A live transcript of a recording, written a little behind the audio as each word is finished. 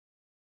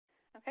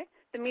Okay,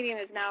 the meeting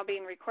is now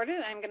being recorded.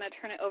 I'm going to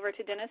turn it over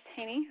to Dennis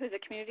Haney, who's a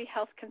community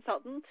health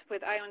consultant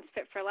with Iowans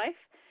Fit for Life,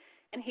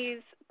 and he's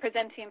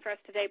presenting for us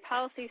today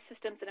policy,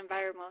 systems, and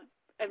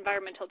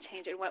environmental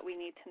change and what we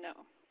need to know.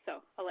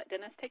 So I'll let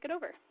Dennis take it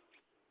over.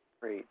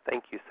 Great.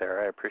 Thank you,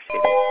 Sarah. I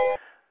appreciate it.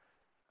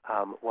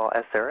 Well,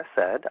 as Sarah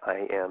said,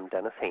 I am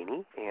Dennis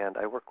Haney, and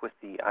I work with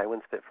the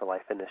Iowans Fit for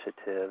Life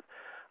initiative,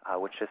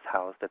 which is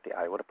housed at the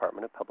Iowa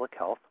Department of Public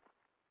Health.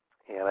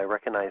 And I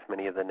recognize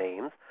many of the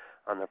names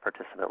on the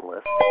participant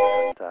list,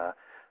 and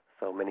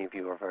so many of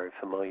you are very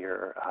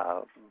familiar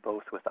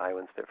both with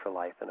Iowans Fit for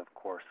Life and, of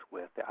course,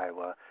 with the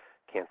Iowa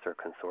Cancer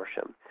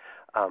Consortium.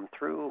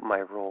 Through my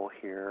role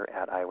here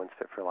at Iowans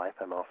Fit for Life,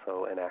 I'm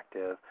also an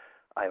active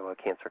Iowa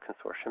Cancer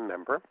Consortium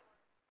member,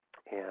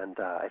 and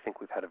I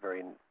think we've had a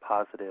very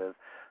positive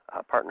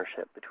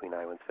partnership between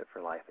Iowans Fit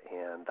for Life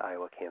and the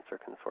Iowa Cancer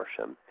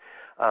Consortium.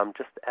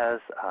 Just as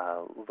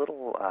a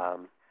little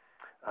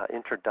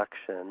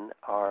introduction,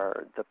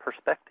 the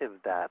perspective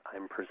that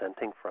I'm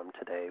presenting from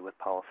today with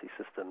policy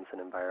systems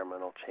and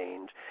environmental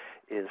change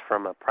is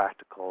from a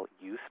practical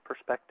use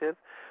perspective,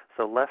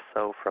 so less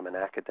so from an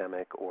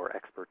academic or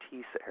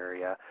expertise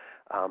area,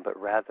 but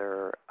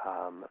rather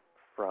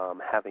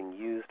from having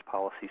used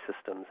policy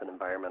systems and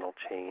environmental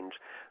change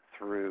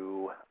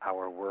through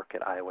our work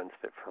at Iowans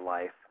Fit for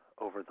Life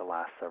over the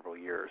last several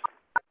years.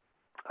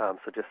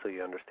 So just so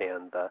you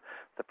understand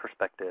the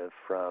perspective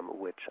from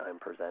which I'm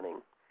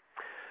presenting.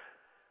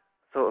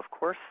 So of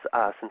course,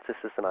 since this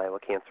is an Iowa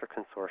Cancer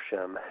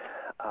Consortium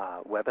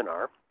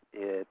webinar,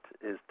 it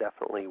is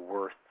definitely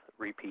worth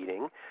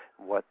repeating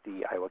what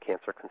the Iowa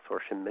Cancer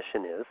Consortium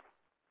mission is.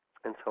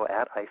 And so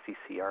at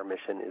ICC, our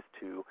mission is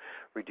to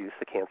reduce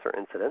the cancer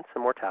incidence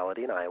and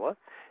mortality in Iowa,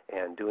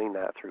 and doing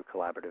that through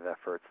collaborative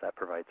efforts that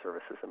provide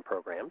services and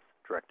programs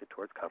directed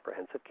towards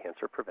comprehensive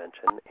cancer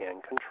prevention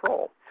and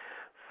control.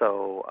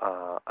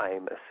 So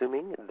I'm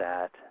assuming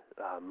that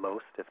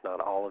most, if not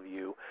all of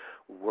you,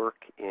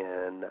 work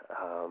in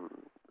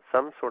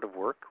some sort of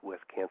work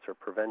with cancer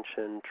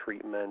prevention,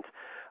 treatment,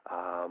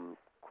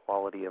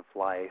 quality of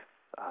life,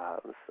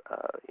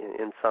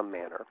 in some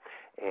manner,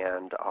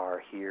 and are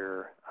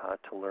here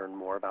to learn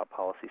more about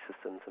policy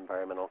systems,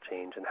 environmental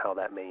change, and how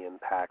that may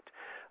impact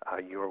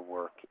your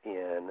work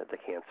in the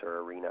cancer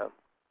arena.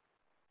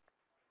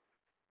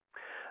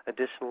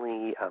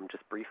 Additionally,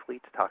 just briefly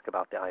to talk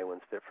about the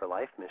Iowans Fit for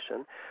Life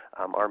mission,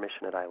 our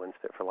mission at Iowans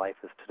Fit for Life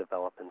is to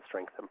develop and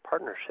strengthen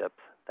partnerships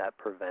that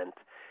prevent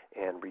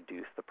and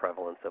reduce the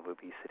prevalence of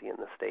obesity in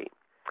the state.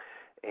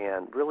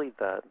 And really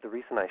the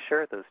reason I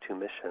share those two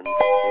missions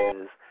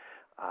is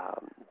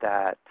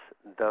that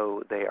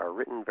though they are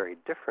written very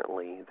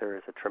differently, there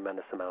is a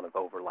tremendous amount of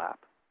overlap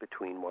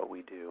between what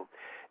we do.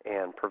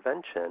 And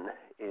prevention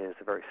is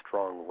a very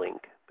strong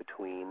link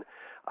between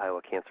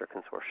Iowa Cancer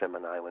Consortium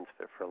and Iowans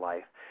Fit for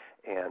Life,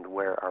 and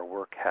where our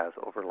work has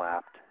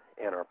overlapped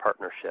and our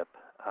partnership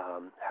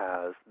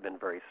has been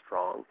very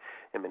strong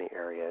in many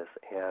areas.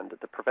 And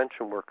the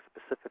prevention work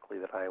specifically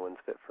that Iowans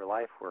Fit for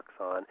Life works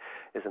on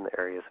is in the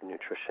areas of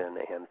nutrition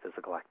and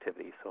physical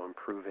activity, so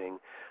improving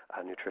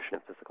nutrition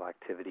and physical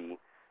activity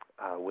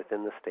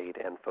within the state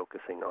and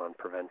focusing on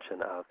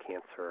prevention of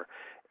cancer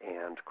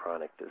and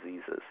chronic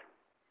diseases.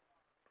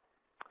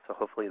 So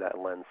hopefully that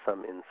lends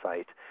some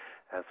insight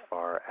as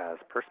far as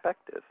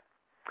perspective.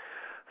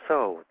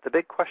 So the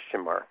big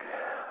question mark,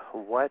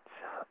 what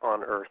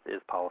on earth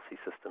is policy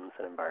systems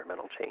and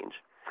environmental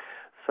change?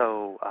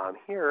 So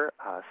here,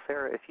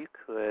 Sarah, if you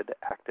could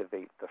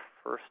activate the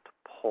first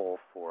poll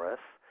for us,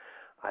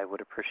 I would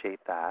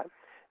appreciate that.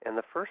 And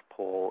the first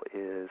poll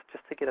is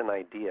just to get an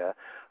idea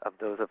of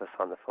those of us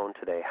on the phone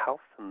today, how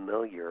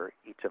familiar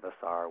each of us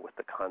are with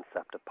the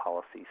concept of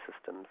policy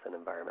systems and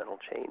environmental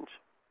change.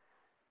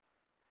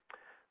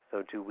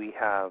 So do we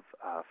have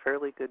a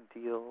fairly good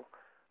deal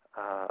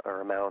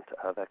or amount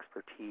of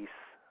expertise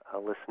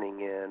listening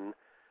in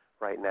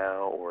right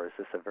now, or is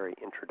this a very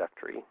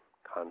introductory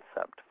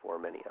concept for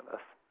many of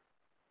us?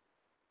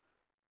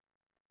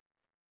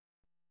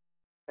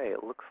 Okay,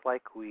 it looks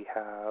like we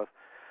have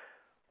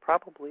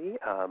probably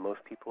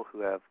most people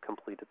who have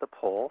completed the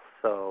poll,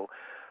 so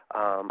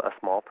a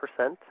small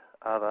percent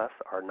of us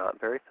are not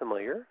very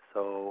familiar.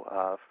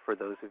 So for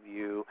those of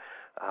you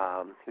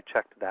who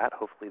checked that,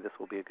 hopefully this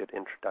will be a good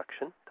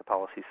introduction to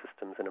policy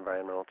systems and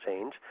environmental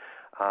change.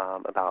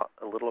 About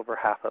a little over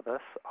half of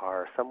us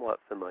are somewhat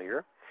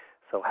familiar,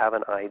 so have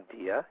an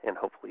idea, and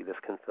hopefully this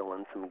can fill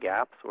in some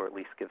gaps or at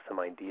least give some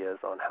ideas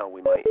on how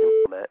we might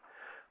implement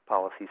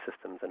policy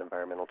systems and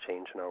environmental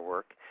change in our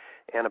work.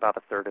 And about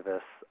a third of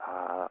us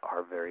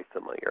are very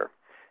familiar.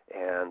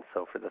 And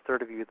so for the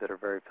third of you that are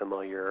very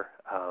familiar,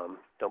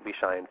 don't be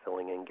shy in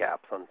filling in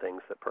gaps on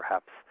things that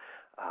perhaps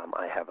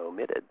I have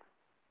omitted.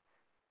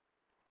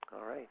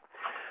 All right.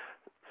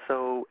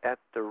 So at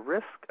the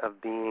risk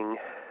of being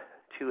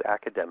too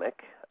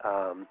academic,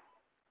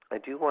 I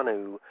do want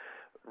to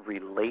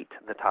relate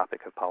the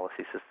topic of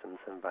policy systems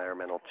and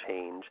environmental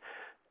change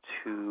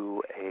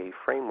to a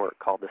framework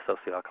called the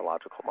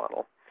socio-ecological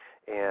model.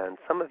 And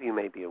some of you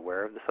may be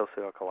aware of the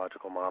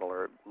socio-ecological model,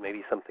 or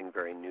maybe something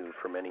very new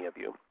for many of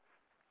you.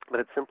 But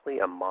it's simply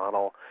a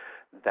model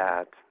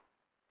that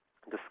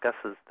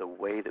discusses the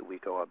way that we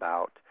go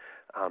about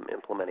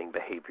implementing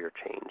behavior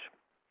change.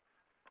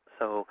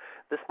 So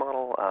this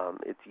model,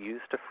 it's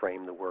used to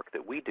frame the work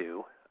that we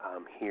do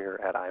here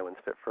at Iowans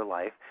Fit for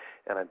Life,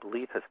 and I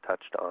believe has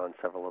touched on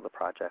several of the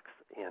projects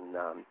in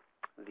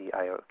the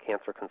Iowa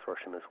Cancer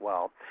Consortium as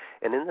well.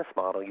 And in this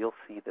model, you'll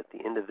see that the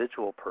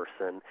individual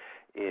person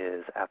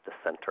is at the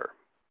center.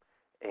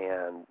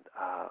 And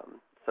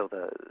so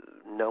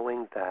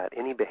knowing that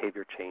any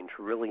behavior change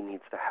really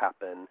needs to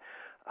happen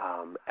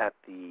at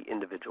the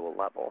individual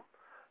level.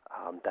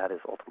 That is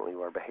ultimately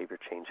where behavior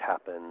change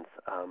happens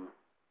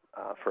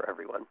for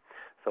everyone,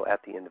 so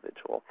at the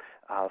individual.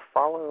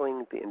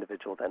 Following the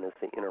individual then is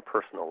the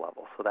interpersonal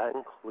level. So that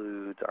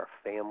includes our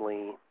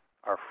family,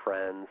 our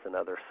friends, and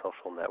other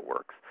social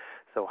networks.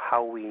 So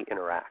how we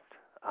interact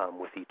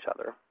with each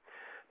other,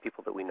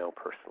 people that we know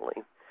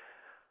personally.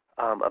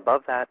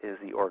 Above that is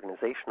the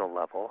organizational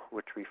level,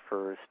 which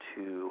refers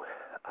to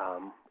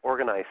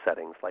organized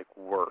settings like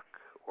work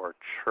or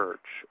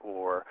church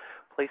or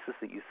places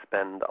that you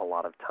spend a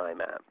lot of time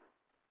at.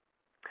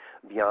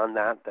 Beyond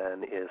that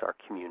then is our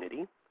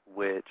community,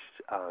 which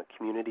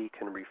community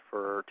can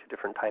refer to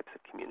different types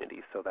of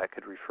communities. So that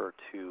could refer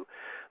to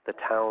the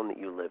town that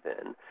you live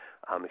in.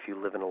 If you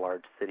live in a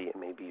large city, it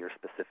may be your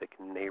specific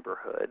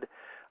neighborhood.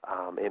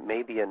 It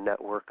may be a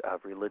network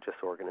of religious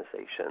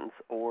organizations,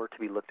 or to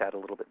be looked at a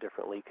little bit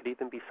differently, it could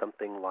even be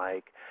something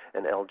like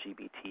an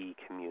LGBT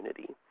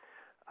community.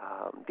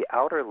 The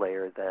outer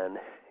layer then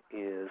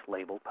is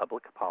labeled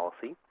public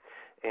policy.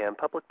 And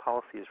public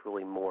policy is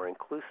really more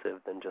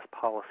inclusive than just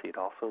policy. It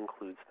also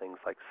includes things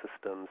like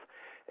systems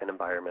and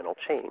environmental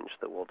change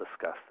that we'll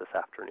discuss this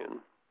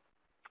afternoon.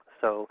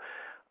 So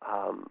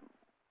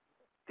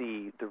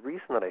the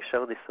reason that I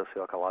show the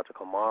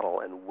socio-ecological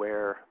model and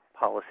where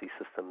policy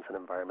systems and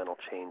environmental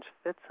change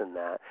fits in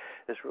that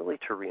is really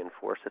to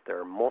reinforce that there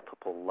are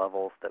multiple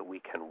levels that we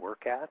can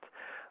work at.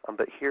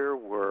 But here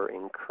we're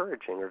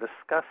encouraging or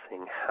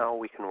discussing how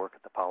we can work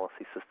at the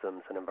policy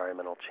systems and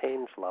environmental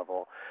change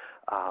level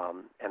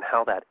and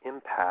how that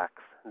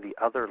impacts the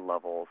other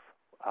levels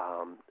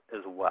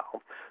as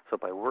well. So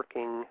by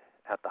working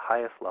at the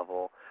highest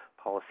level,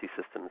 policy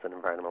systems and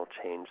environmental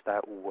change,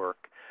 that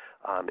work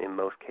in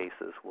most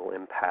cases will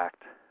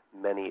impact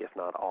many, if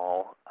not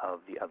all, of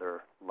the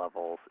other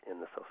levels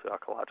in the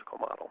socio-ecological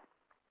model.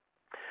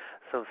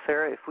 So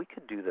Sarah, if we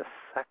could do the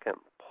second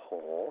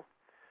poll,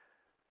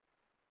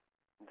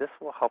 this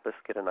will help us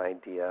get an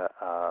idea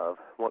of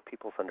what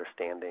people's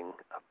understanding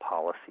of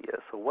policy is.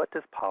 So what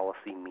does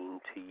policy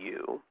mean to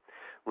you?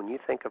 When you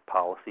think of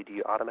policy, do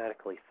you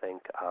automatically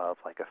think of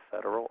like a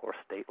federal or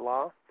state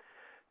law?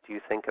 Do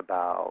you think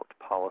about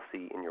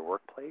policy in your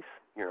workplace,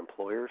 your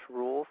employer's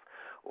rules,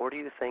 or do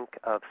you think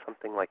of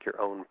something like your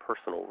own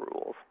personal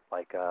rules,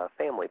 like a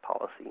family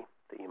policy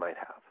that you might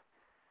have?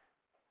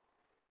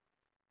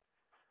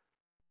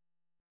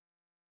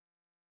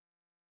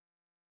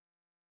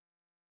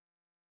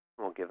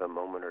 We'll give a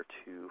moment or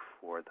two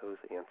for those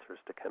answers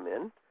to come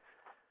in.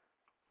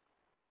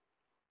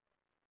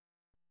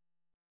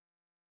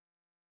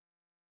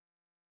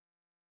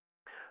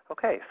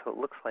 Okay, so it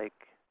looks like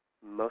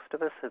most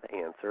of us have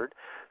answered.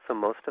 So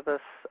most of us,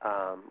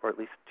 or at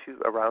least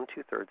around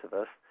two-thirds of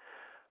us,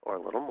 or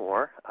a little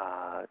more,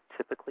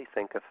 typically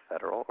think of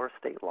federal or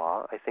state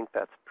law. I think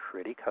that's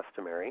pretty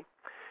customary.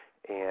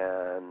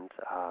 And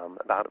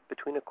about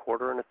between a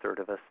quarter and a third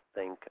of us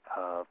think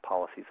of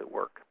policies at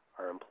work,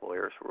 our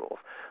employer's rules.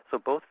 So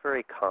both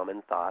very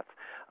common thoughts.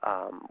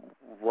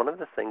 One of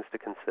the things to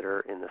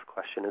consider in this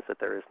question is that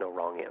there is no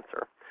wrong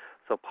answer.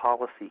 So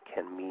policy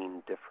can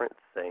mean different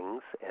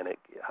things, and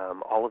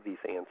all of these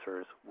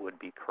answers would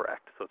be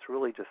correct. So it's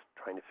really just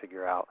trying to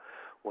figure out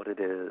what it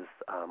is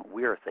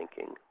we are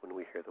thinking when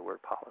we hear the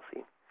word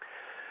policy.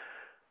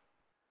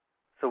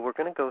 So we're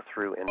going to go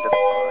through and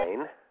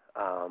define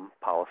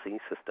policy,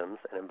 systems,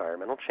 and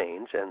environmental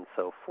change. And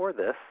so for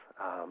this,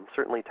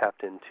 certainly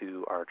tapped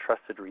into our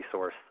trusted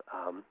resource,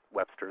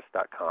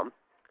 Websters.com.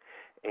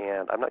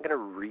 And I'm not going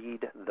to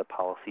read the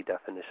policy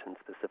definition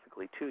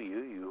specifically to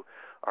you. You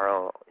are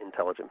all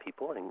intelligent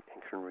people and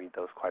can read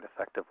those quite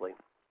effectively.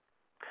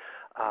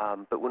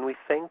 But when we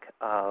think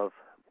of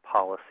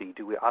policy,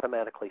 do we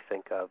automatically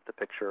think of the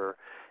picture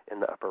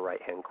in the upper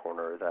right-hand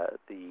corner,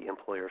 the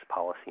employer's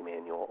policy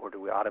manual, or do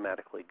we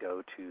automatically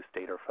go to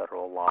state or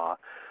federal law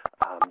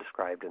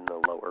described in the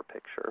lower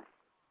picture?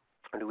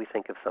 Or do we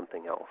think of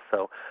something else?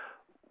 So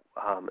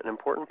an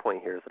important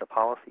point here is that a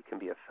policy can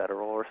be a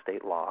federal or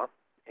state law,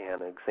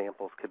 and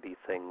examples could be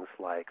things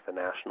like the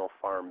National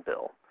Farm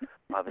Bill,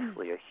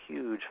 obviously a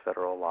huge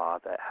federal law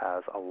that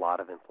has a lot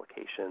of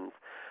implications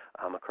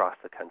across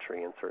the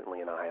country and certainly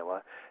in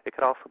Iowa. It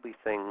could also be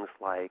things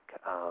like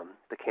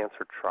the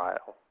cancer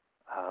trial,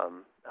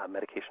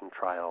 medication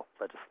trial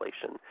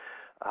legislation,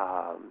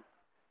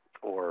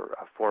 or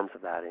forms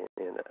of that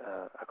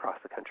across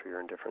the country or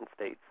in different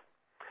states.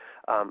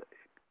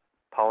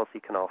 Policy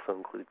can also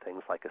include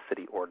things like a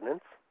city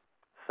ordinance,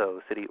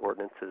 So city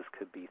ordinances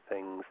could be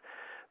things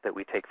that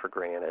we take for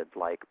granted,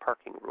 like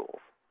parking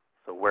rules.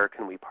 So where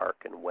can we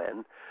park and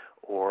when?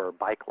 Or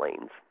bike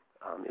lanes.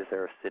 Is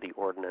there a city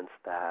ordinance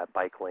that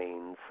bike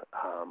lanes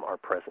are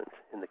present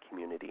in the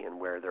community and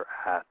where they're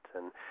at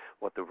and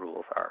what the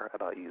rules are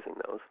about using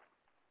those?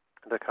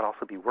 There could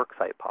also be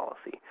worksite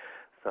policy.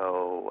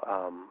 So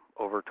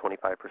over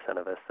 25%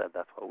 of us said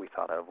that's what we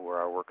thought of were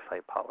our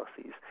worksite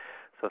policies.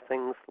 So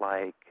things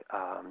like,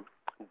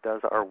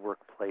 does our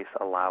workplace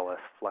allow us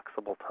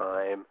flexible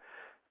time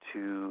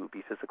to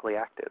be physically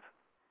active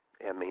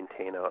and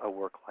maintain a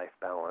work-life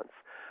balance?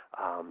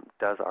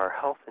 Does our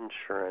health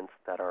insurance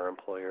that our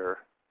employer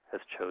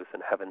has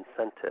chosen have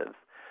incentives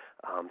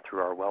through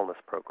our wellness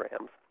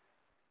programs?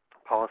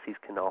 Policies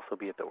can also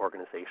be at the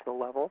organizational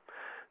level.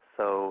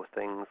 So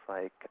things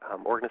like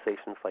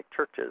organizations like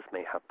churches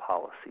may have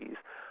policies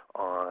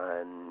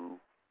on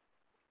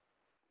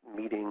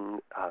meeting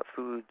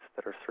foods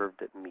that are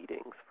served at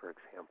meetings, for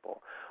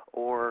example,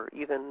 or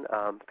even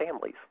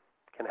families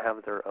can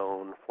have their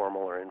own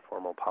formal or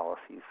informal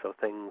policies. So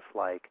things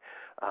like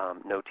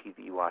no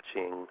TV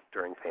watching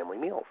during family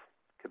meals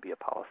could be a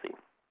policy.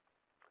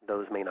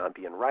 Those may not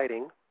be in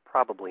writing,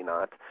 probably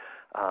not,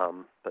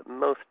 but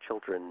most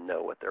children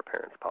know what their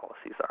parents'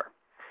 policies are.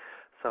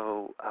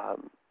 So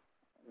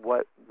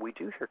what we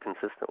do hear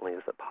consistently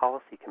is that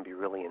policy can be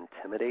really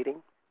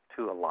intimidating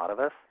to a lot of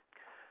us.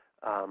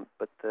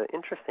 But the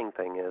interesting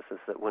thing is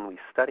that when we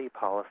study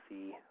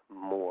policy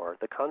more,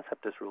 the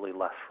concept is really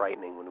less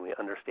frightening when we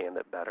understand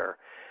it better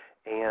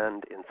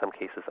and, in some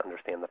cases,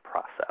 understand the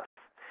process.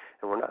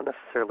 And we're not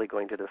necessarily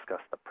going to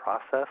discuss the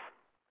process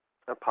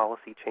of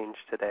policy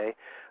change today,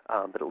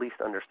 but at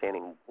least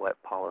understanding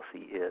what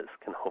policy is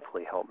can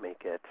hopefully help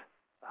make it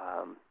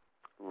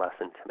less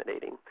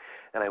intimidating.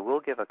 And I will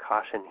give a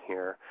caution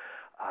here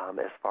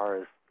as far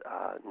as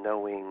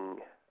knowing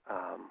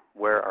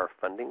where our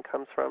funding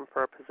comes from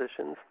for our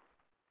positions,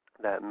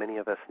 that many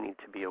of us need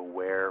to be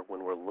aware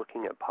when we're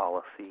looking at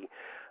policy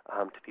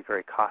to be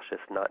very cautious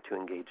not to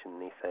engage in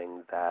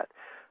anything that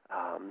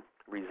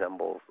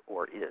resembles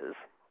or is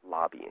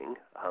lobbying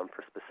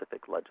for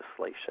specific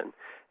legislation.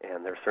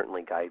 And there's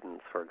certainly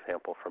guidance, for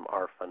example, from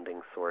our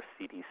funding source,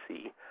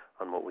 CDC,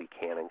 on what we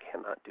can and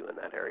cannot do in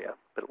that area.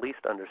 But at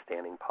least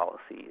understanding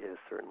policy is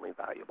certainly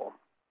valuable.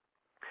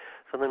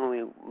 So then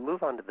we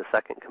move on to the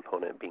second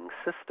component, being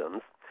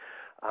systems.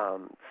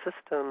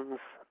 Systems,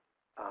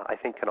 I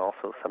think, can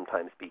also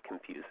sometimes be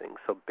confusing.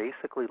 So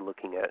basically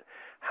looking at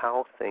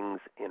how things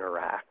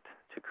interact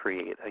to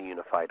create a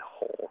unified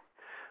whole.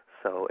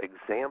 So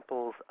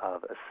examples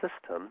of a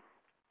system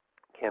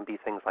can be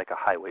things like a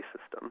highway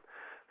system.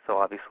 So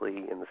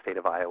obviously in the state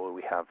of Iowa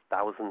we have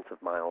thousands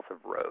of miles of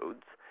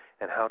roads,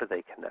 and how do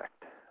they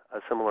connect?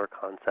 A similar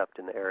concept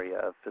in the area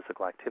of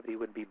physical activity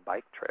would be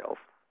bike trails,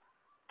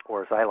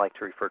 or as I like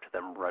to refer to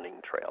them, running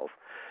trails.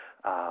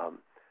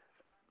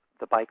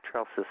 The bike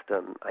trail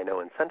system, I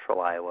know in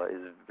central Iowa,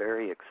 is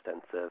very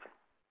extensive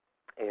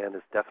and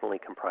is definitely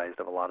comprised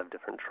of a lot of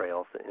different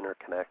trails that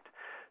interconnect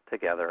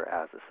together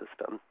as a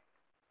system.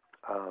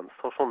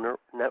 Social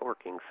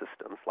networking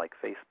systems like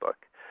Facebook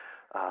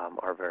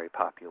are very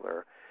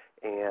popular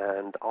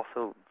and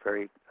also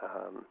very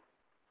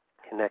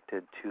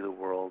connected to the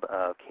world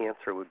of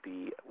cancer would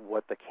be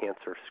what the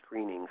cancer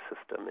screening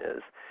system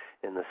is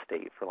in the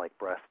state for like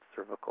breast,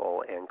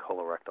 cervical, and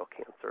colorectal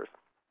cancers.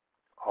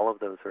 All of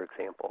those are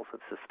examples of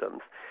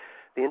systems.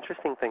 The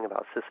interesting thing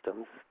about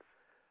systems,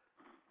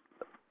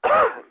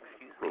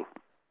 excuse me,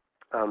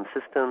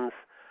 systems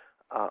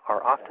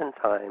are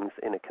oftentimes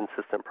in a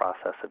consistent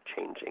process of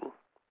changing.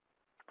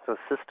 So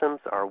systems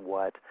are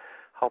what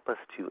help us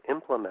to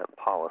implement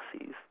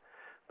policies,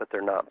 but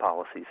they're not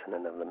policies in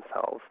and of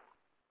themselves.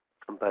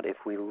 But if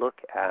we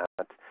look at,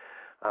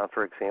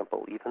 for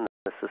example, even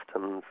the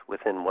systems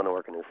within one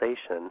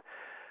organization,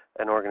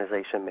 an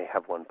organization may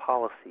have one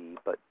policy,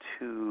 but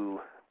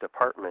two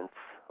departments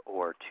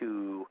or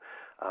two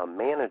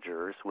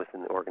managers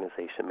within the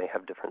organization may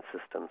have different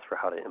systems for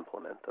how to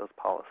implement those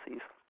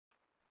policies.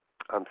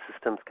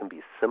 Systems can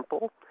be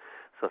simple,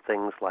 so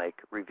things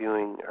like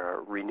reviewing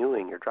or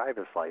renewing your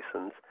driver's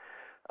license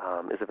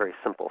is a very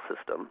simple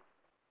system.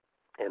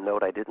 And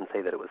note, I didn't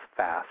say that it was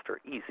fast or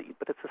easy,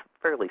 but it's a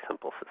fairly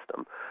simple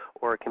system.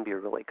 Or it can be a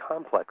really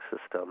complex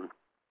system,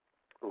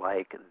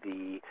 like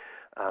the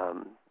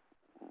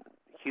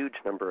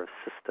huge number of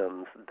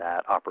systems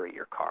that operate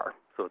your car.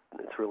 So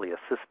it's really a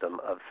system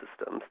of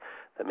systems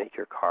that make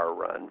your car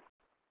run,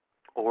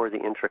 or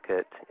the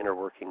intricate inner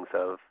workings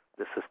of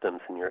the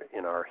systems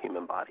in our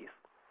human bodies.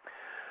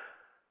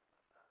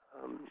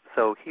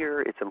 So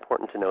here it's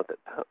important to note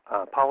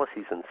that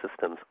policies and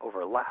systems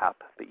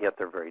overlap, but yet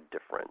they're very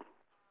different.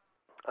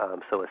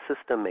 So a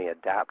system may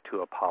adapt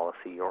to a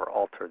policy or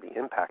alter the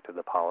impact of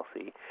the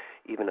policy,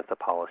 even if the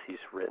policy is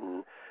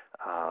written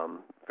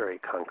very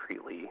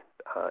concretely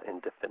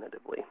and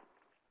definitively.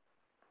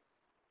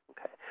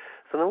 Okay.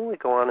 So then when we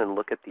go on and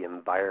look at the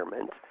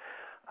environment,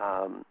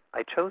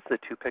 I chose the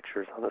two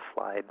pictures on the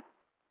slide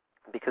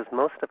because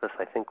most of us,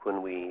 I think,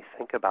 when we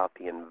think about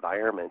the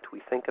environment, we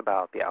think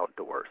about the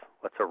outdoors,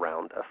 what's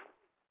around us,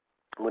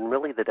 when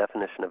really the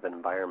definition of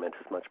environment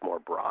is much more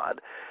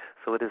broad.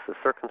 So it is the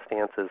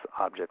circumstances,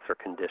 objects, or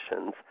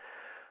conditions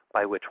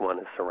by which one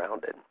is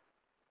surrounded.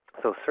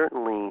 So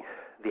certainly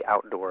the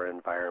outdoor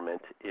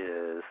environment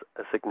is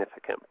a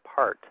significant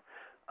part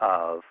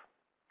of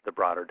the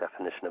broader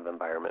definition of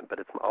environment, but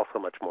it's also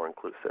much more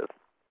inclusive.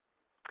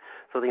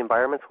 So the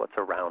environment's what's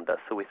around us.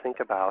 So we think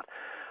about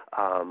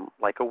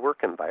like a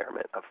work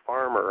environment. A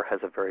farmer has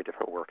a very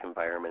different work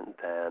environment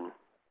than,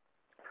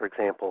 for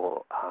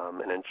example,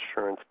 an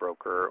insurance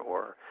broker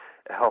or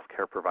a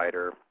healthcare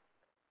provider.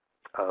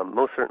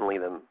 Most certainly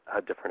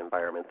a different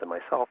environment than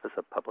myself as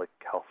a public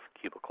health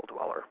cubicle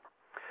dweller.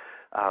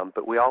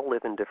 But we all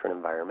live in different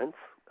environments,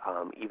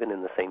 even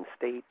in the same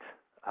state,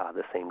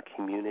 the same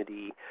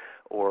community,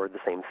 or the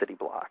same city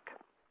block.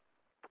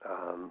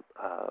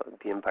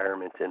 The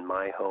environment in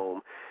my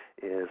home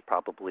is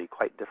probably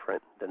quite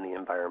different than the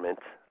environment,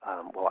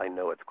 well, I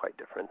know it's quite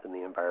different than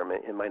the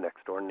environment in my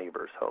next-door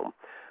neighbor's home.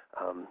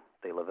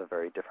 They live a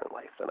very different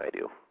life than I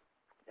do,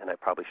 and I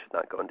probably should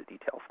not go into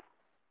details.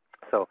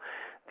 So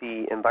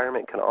the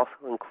environment can also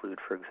include,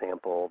 for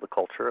example, the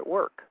culture at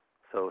work.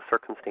 So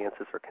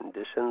circumstances or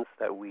conditions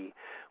that we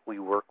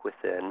work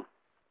within,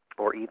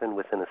 or even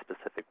within a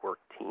specific work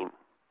team.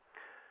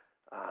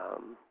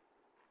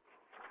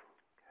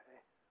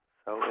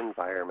 So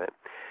environment.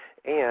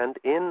 And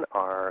in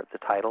the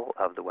title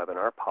of the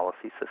webinar,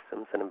 Policy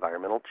Systems and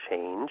Environmental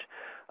Change,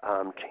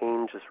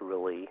 change is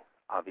really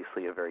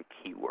obviously a very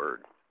key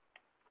word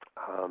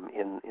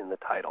in the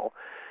title.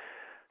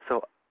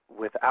 So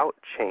without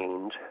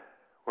change,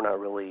 we're not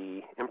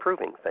really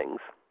improving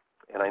things.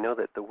 And I know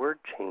that the word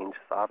change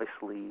is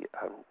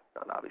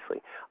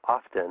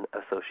often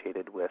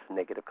associated with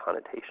negative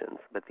connotations,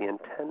 but the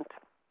intent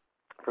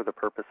for the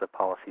purpose of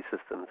policy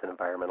systems and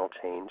environmental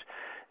change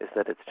is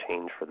that it's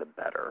change for the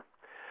better.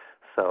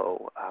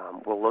 So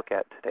we'll look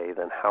at today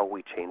then how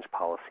we change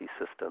policy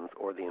systems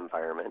or the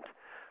environment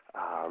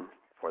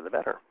for the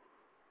better.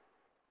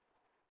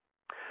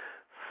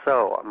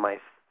 So my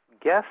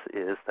guess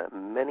is that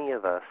many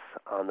of us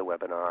on the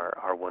webinar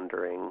are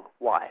wondering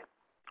why.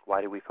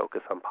 Why do we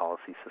focus on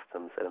policy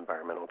systems and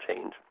environmental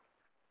change?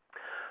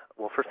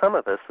 Well, for some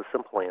of us, the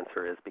simple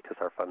answer is because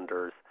our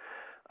funders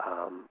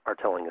are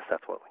telling us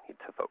that's what we need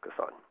to focus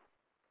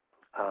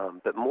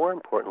on. But more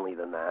importantly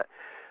than that,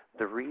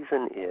 the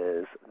reason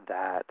is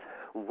that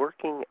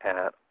working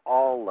at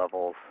all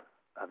levels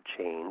of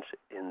change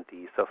in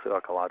the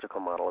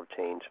socio-ecological model of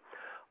change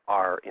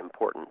are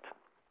important.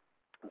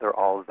 They're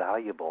all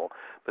valuable,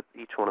 but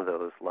each one of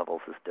those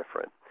levels is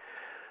different.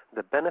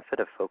 The benefit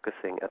of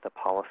focusing at the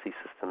policy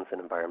systems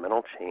and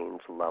environmental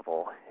change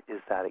level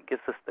is that it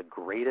gives us the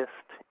greatest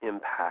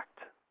impact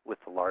with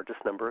the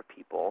largest number of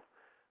people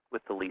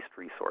with the least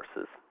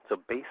resources. So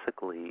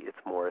basically, it's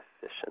more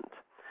efficient.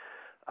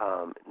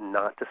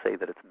 Not to say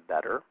that it's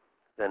better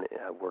than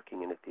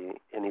working in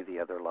any of the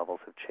other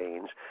levels of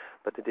change,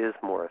 but it is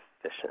more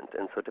efficient.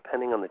 And so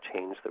depending on the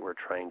change that we're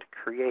trying to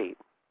create,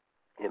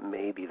 it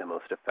may be the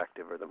most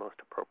effective or the most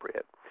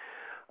appropriate.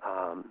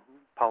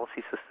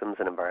 Policy systems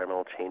and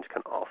environmental change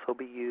can also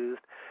be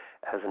used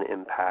as an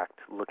impact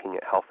looking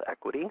at health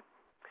equity.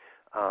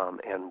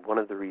 And one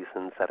of the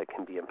reasons that it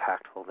can be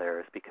impactful there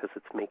is because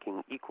it's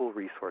making equal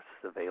resources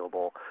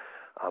available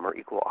or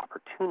equal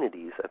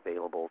opportunities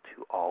available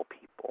to all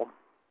people.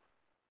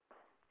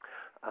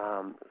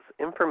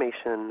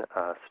 Information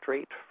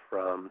straight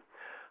from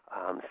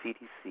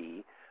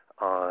CDC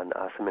on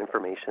some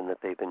information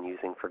that they've been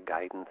using for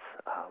guidance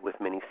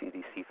with many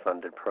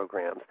CDC-funded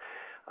programs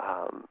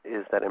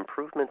is that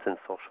improvements in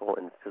social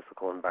and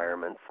physical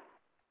environments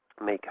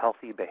make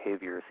healthy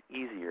behaviors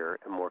easier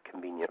and more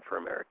convenient for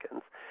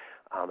Americans.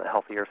 A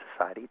healthier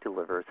society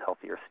delivers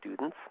healthier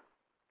students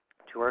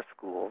to our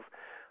schools,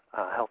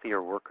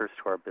 healthier workers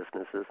to our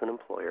businesses and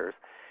employers,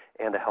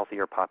 and a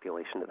healthier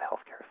population to the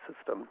healthcare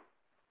system.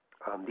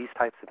 These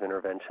types of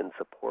interventions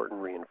support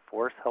and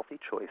reinforce healthy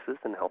choices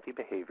and healthy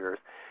behaviors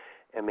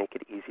and make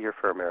it easier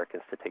for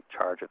Americans to take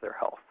charge of their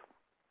health.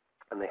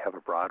 And they have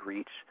a broad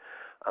reach,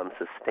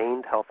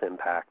 sustained health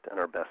impact, and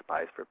are best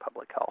buys for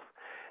public health.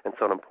 And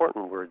so an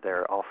important word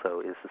there also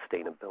is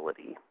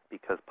sustainability,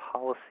 because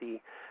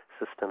policy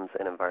systems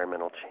and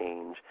environmental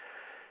change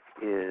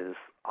is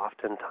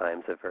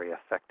oftentimes a very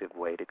effective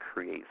way to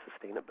create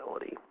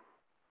sustainability,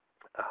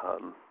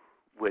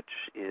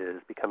 which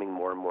is becoming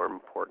more and more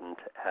important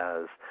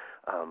as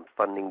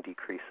funding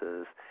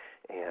decreases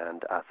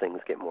and things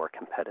get more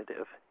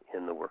competitive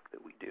in the work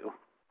that we do.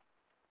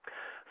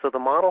 So the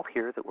model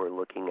here that we're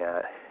looking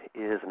at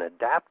is an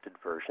adapted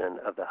version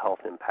of the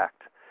health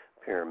impact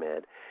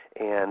pyramid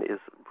and is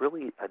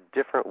really a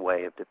different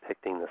way of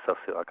depicting the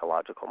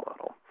socio-ecological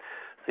model.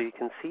 So you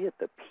can see at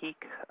the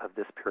peak of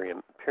this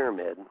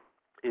pyramid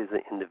is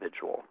an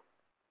individual,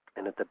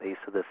 and at the base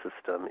of the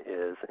system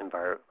is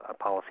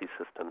policy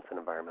systems and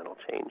environmental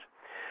change.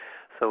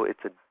 So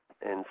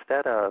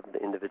instead of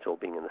the individual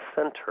being in the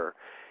center,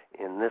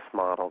 in this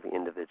model, the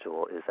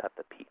individual is at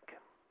the peak.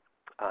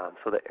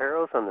 So the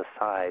arrows on the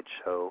side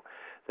show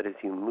that as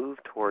you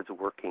move towards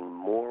working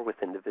more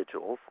with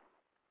individuals,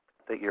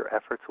 that your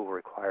efforts will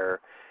require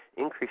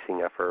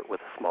increasing effort with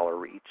a smaller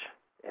reach.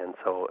 And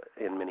so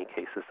in many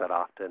cases that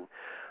often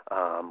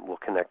will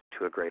connect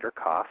to a greater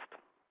cost.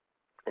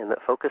 And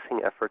that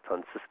focusing efforts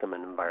on system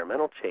and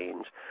environmental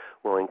change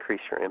will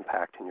increase your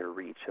impact and your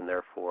reach and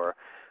therefore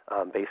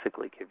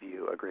basically give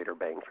you a greater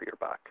bang for your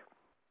buck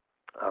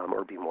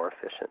or be more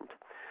efficient.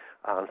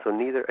 So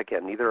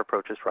neither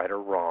approach is right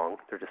or wrong.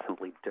 They're just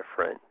simply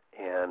different,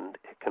 and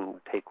it can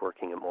take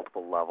working at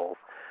multiple levels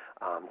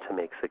to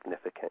make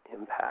significant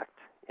impact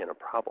in a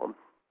problem.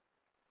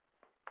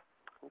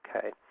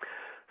 Okay,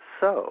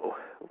 so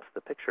oops,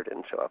 the picture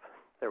didn't show up.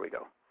 There we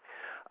go.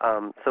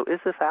 So is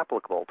this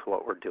applicable to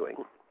what we're doing?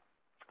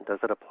 Does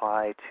it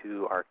apply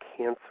to our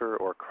cancer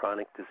or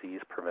chronic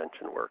disease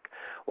prevention work?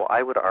 Well,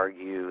 I would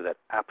argue that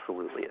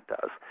absolutely it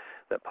does,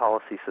 that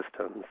policy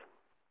systems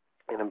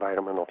and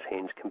environmental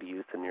change can be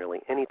used in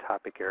nearly any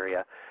topic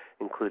area,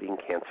 including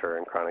cancer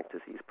and chronic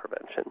disease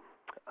prevention.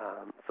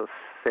 So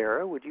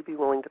Sarah, would you be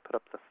willing to put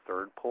up the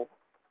third poll?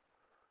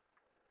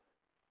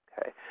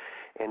 Okay.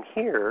 And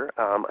here,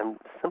 I'm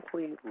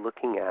simply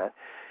looking at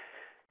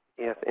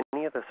if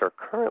any of us are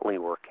currently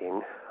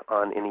working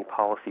on any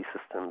policy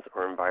systems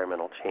or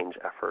environmental change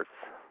efforts,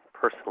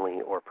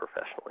 personally or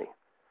professionally.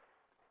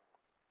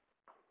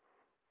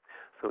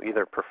 So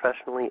either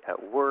professionally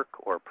at work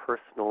or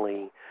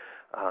personally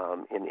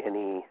in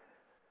any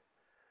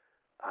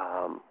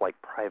like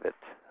private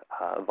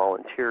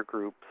volunteer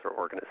groups or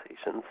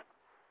organizations.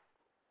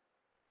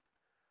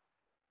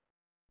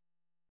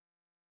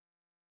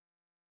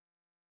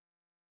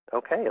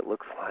 Okay, it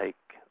looks like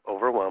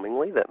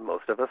overwhelmingly that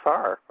most of us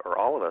are, or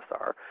all of us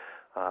are,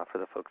 for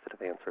the folks that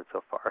have answered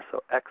so far.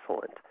 So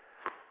excellent.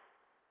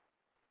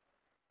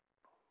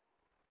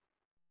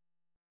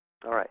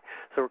 All right,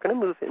 so we're going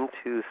to move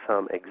into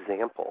some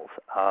examples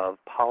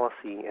of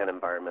policy and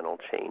environmental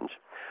change.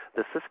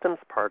 The systems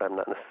part, I'm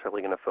not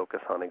necessarily going to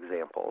focus on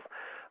examples,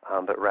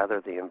 but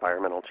rather the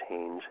environmental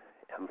change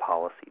and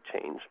policy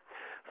change.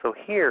 So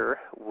here,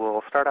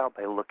 we'll start out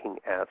by looking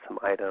at some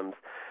items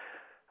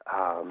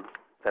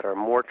that are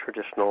more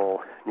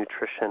traditional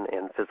nutrition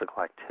and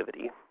physical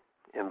activity,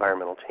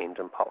 environmental change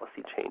and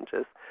policy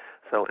changes.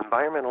 So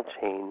environmental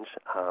change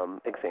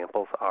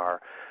examples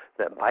are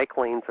that bike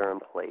lanes are in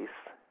place,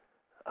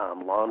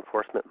 law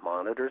enforcement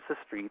monitors the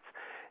streets,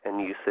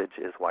 and usage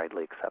is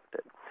widely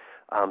accepted.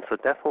 So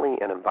definitely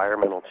an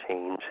environmental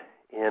change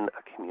in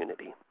a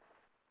community.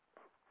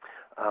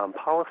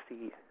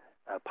 Policy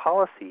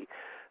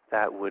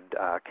that would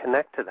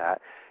connect to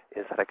that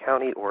is that a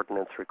county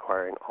ordinance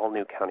requiring all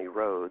new county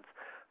roads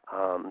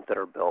that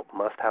are built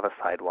must have a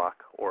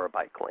sidewalk or a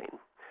bike lane.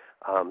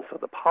 So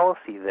the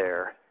policy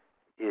there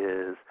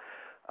is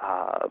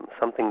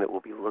something that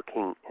we'll be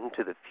looking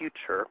into the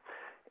future,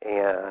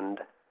 and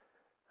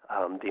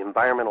the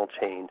environmental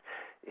change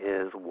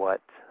is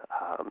what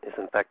is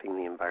infecting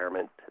the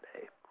environment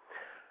today.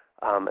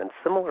 And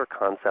similar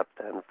concept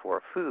then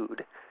for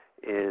food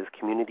is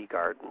community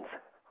gardens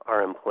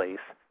are in place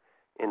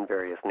in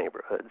various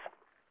neighborhoods.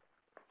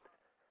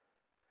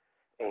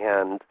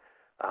 And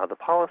the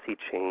policy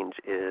change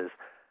is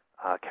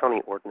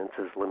county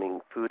ordinances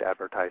limiting food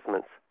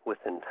advertisements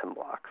within 10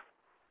 blocks.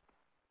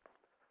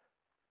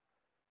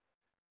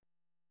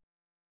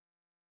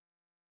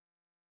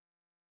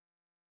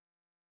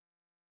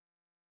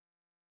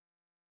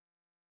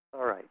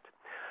 All right.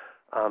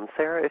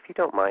 Sarah, if you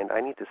don't mind,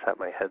 I need to set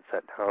my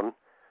headset down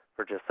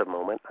for just a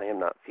moment. I am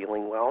not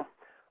feeling well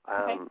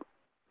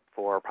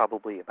for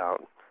probably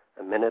about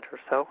a minute or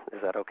so.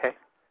 Is that okay?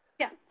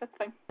 Yeah, that's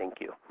fine.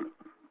 Thank you.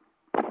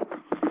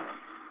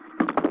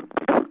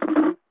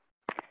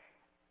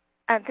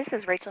 This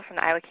is Rachel from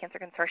the Iowa Cancer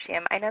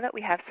Consortium. I know that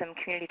we have some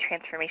community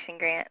transformation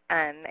grant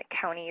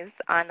counties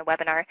on the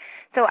webinar.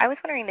 So I was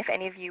wondering if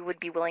any of you would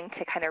be willing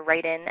to kind of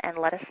write in and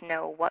let us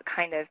know what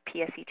kind of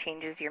PSE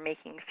changes you're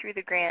making through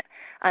the grant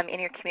in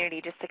your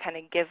community, just to kind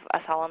of give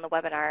us all on the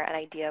webinar an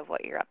idea of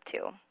what you're up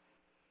to.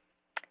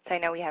 So I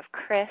know we have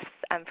Chris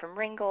from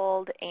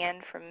Ringgold,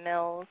 Ann from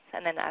Mills,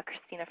 and then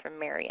Christina from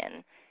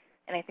Marion.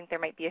 And I think there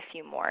might be a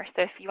few more.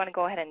 So if you want to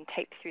go ahead and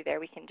type through there,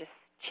 we can just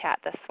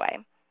chat this way.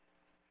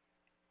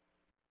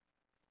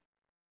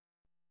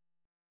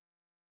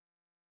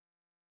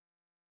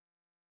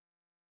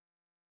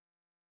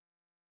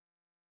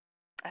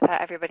 I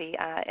thought everybody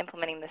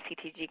implementing the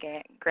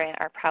CTG grant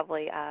are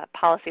probably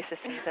policy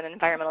systems and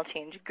environmental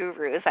change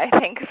gurus, I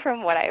think,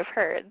 from what I've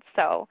heard.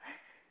 So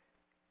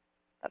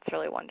that's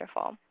really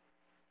wonderful.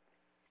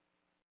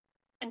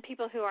 And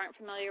people who aren't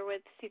familiar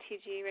with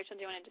CTG, Rachel,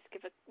 do you want to just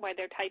give why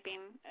they're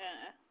typing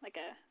like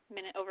a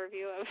minute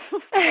overview of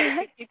what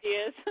CTG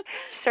is?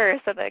 Sure.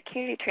 So the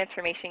Community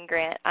Transformation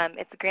Grant,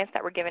 it's grants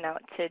that were given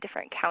out to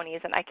different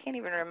counties, and I can't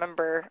even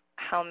remember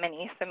how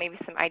many, so maybe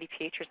some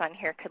IDPHers on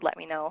here could let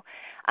me know.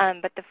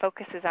 But the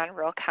focus is on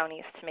rural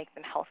counties to make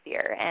them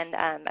healthier, and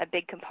a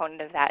big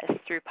component of that is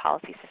through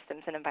policy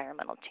systems and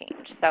environmental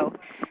change. So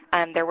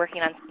they're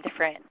working on some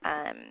different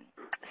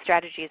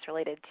strategies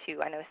related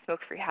to, I know,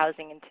 smoke-free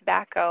housing and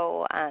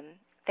tobacco.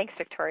 Thanks,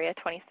 Victoria,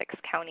 26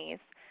 counties.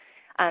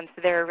 So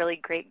they're a really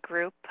great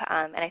group,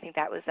 and I think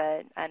that was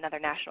another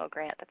national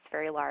grant that's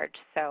very large.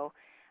 So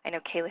I know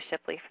Kayla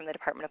Shipley from the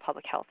Department of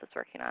Public Health is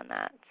working on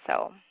that.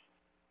 So,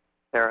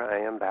 Sarah, I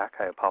am back.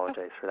 I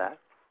apologize for that.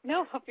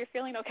 No, hope you're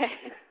feeling okay.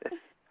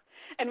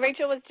 And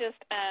Rachel was just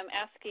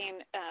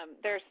asking,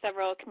 there are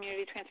several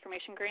community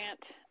transformation grant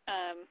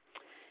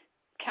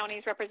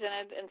counties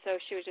represented, and so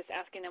she was just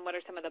asking them what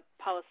are some of the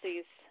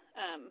policies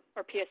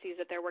or PSCs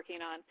that they're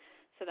working on.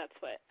 So that's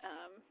what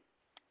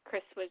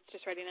Chris was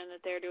just writing in,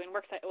 that they're doing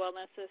worksite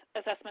wellness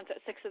assessments at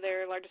 6 of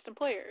their largest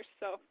employers,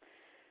 so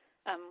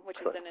which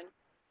is then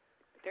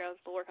they're able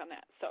to work on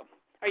that. So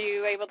are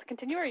you able to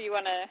continue, or you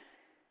want to?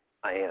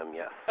 I am,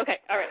 yes. Okay,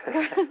 all right.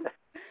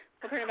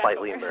 We'll turn it back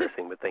Slightly over.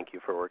 embarrassing, but thank you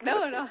for working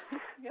with me. No.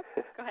 Yep,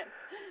 go ahead.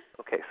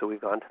 Okay, so we've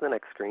gone to the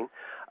next screen.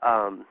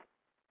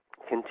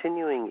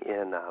 Continuing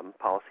in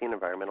policy and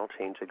environmental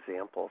change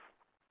examples,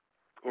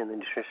 in the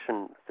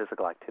nutrition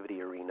physical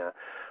activity arena,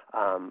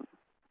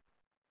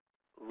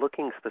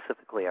 looking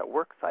specifically at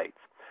work sites,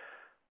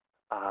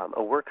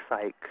 a work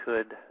site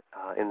could,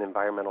 in the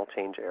environmental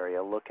change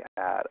area, look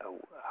at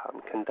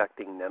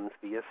conducting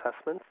NEMSV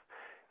assessments.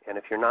 And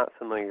if you're not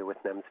familiar with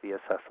NEMSV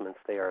assessments,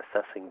 they are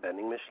assessing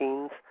vending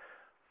machines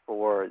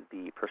for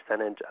the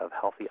percentage of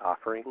healthy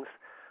offerings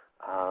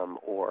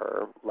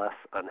or less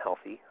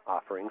unhealthy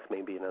offerings,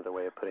 maybe another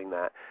way of putting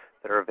that,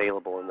 that are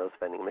available in those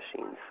vending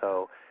machines.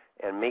 So,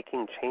 and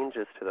making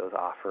changes to those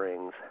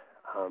offerings,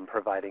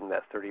 providing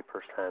that 30%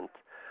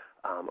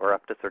 or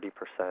up to 30%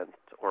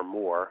 or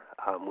more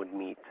would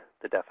meet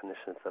the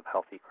definitions of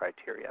healthy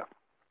criteria.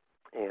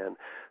 And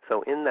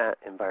so in that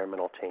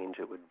environmental change,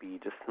 it would be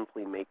just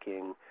simply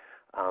making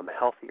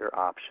healthier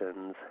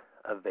options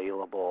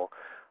available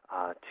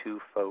to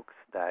folks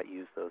that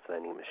use those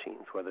vending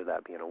machines, whether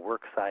that be in a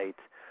work site,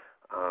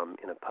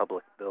 in a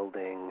public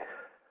building,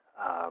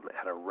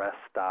 at a rest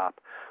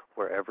stop,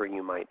 wherever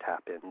you might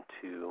tap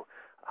into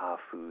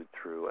food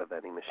through a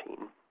vending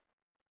machine.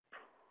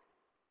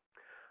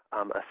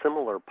 A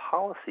similar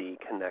policy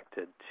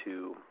connected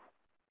to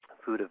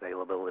food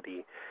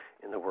availability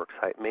in the work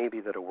site may be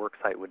that a work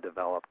site would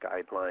develop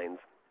guidelines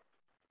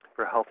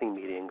for healthy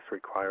meetings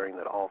requiring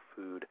that all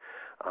food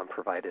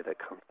provided at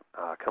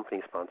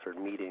company-sponsored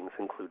meetings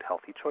include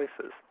healthy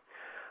choices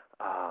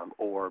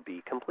or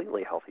be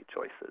completely healthy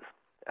choices,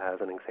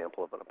 as an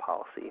example of a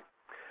policy.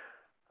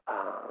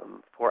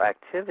 For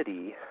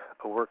activity,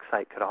 a work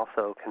site could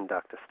also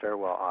conduct a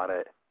stairwell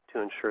audit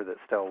to ensure that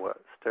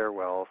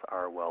stairwells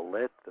are well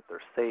lit, that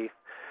they're safe,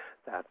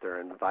 that they're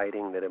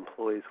inviting, that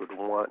employees would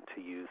want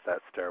to use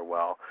that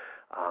stairwell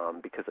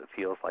because it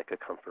feels like a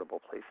comfortable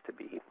place to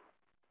be.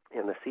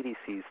 And the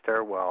CDC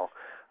Stairwell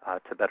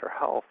to Better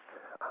Health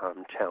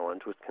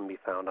challenge, which can be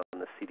found on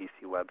the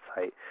CDC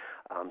website,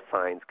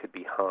 signs could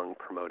be hung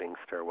promoting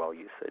stairwell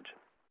usage.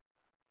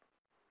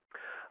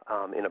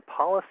 In a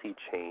policy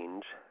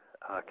change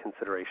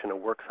consideration, a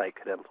work site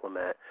could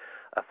implement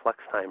a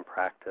flex time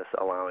practice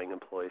allowing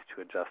employees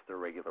to adjust their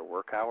regular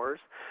work hours.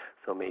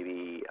 So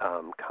maybe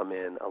come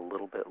in a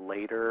little bit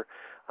later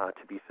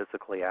to be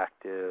physically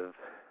active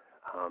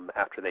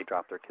after they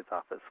drop their kids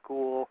off at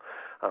school,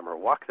 or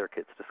walk their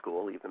kids to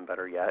school, even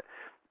better yet,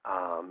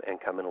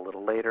 and come in a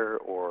little later,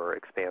 or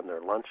expand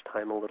their lunch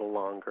time a little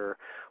longer.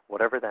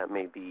 Whatever that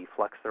may be,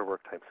 flex their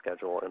work time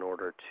schedule in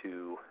order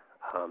to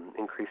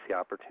increase the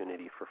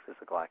opportunity for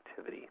physical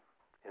activity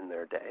in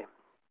their day.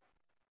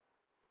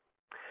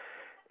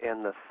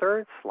 And the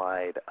third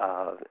slide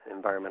of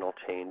environmental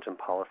change and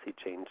policy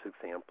change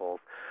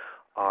examples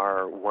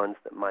are ones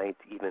that might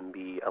even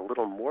be a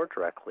little more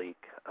directly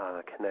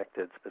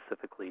connected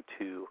specifically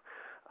to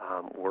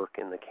work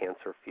in the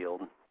cancer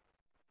field.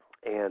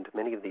 And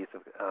many of these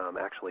have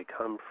actually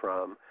come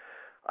from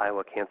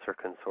Iowa Cancer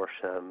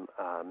Consortium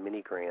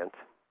mini grant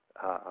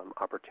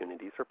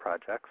opportunities or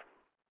projects.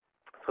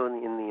 So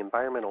in the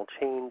environmental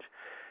change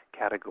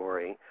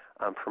category,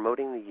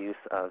 promoting the use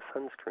of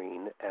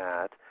sunscreen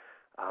at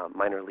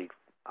minor league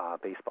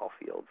baseball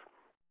fields.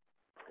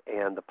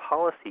 And the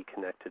policy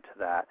connected to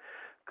that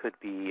could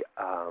be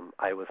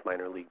Iowa's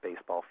minor league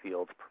baseball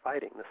fields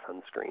providing the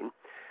sunscreen.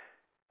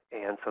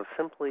 And so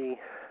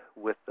simply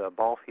with the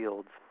ball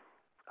fields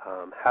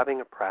having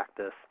a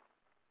practice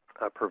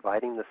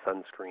providing the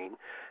sunscreen,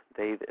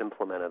 they've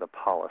implemented a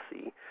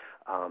policy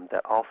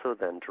that also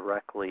then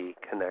directly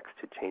connects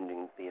to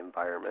changing the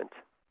environment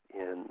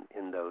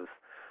in those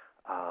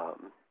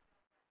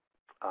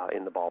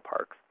in the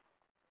ballparks.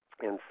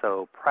 And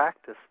so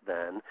practice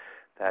then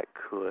that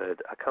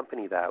could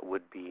accompany that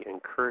would be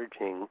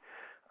encouraging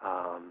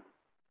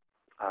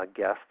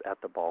guests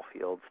at the ball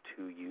fields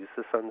to use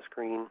the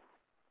sunscreen,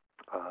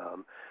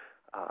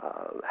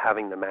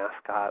 having the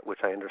mascot,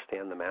 which I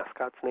understand the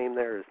mascot's name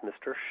there is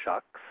Mr.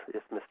 Shucks.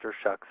 If Mr.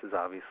 Shucks is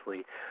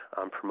obviously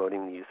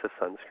promoting the use of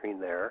sunscreen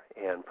there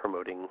and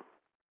promoting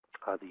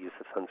the use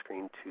of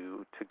sunscreen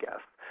to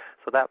guests.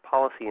 So that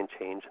policy and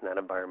change and that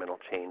environmental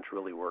change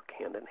really work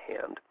hand in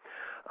hand.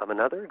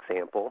 Another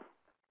example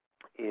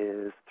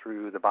is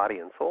through the Body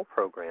and Soul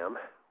program,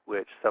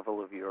 which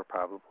several of you are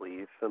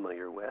probably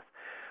familiar with,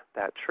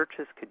 that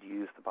churches could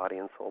use the Body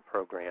and Soul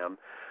program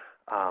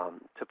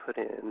to put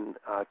in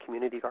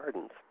community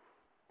gardens,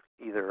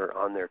 either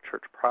on their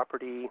church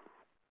property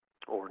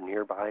or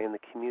nearby in the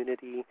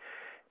community,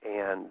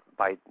 and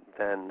by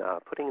then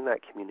putting in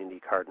that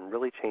community garden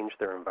really change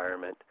their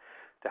environment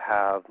to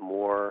have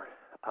more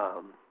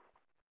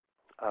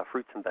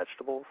fruits and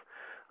vegetables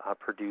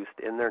produced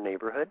in their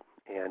neighborhood,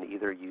 and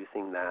either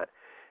using that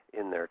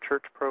in their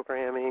church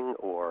programming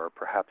or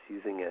perhaps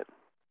using it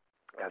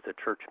as a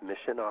church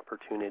mission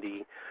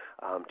opportunity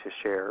to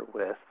share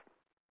with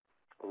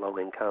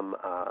low-income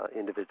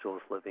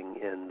individuals living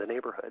in the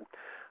neighborhood.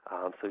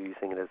 So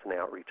using it as an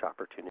outreach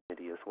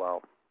opportunity as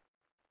well.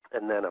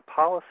 And then a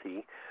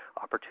policy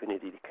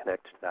opportunity to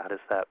connect to that is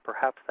that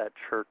perhaps that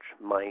church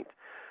might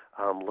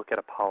look at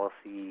a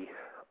policy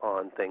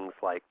on things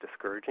like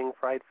discouraging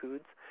fried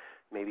foods,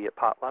 maybe at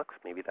potlucks.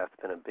 Maybe that's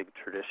been a big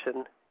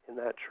tradition in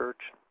that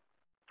church.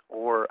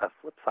 Or a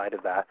flip side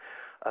of that,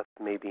 of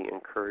maybe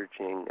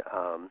encouraging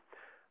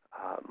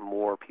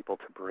more people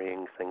to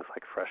bring things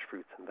like fresh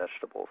fruits and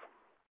vegetables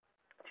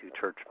to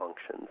church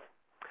functions.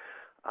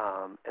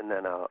 And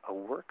then a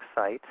work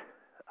site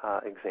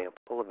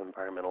example of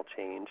environmental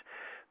change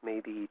may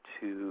be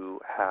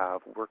to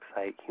have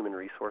worksite human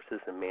resources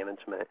and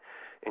management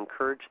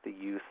encourage the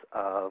use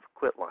of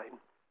Quitline.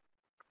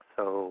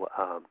 So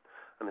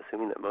I'm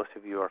assuming that most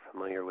of you are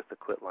familiar with the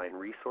Quitline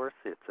resource.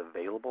 It's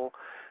available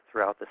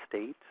throughout the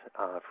state,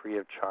 free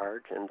of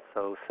charge. And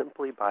so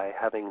simply by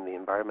having the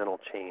environmental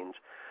change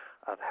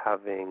of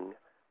having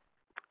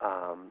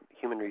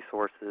human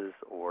resources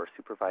or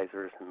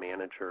supervisors and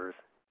managers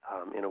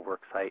in a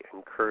work site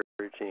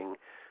encouraging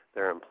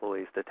their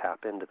employees to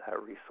tap into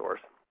that resource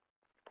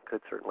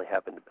could certainly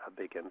have a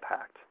big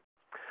impact.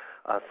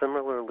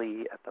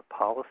 Similarly, at the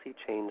policy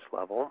change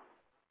level,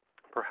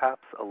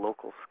 perhaps a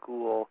local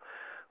school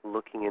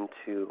looking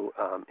into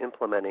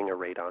implementing a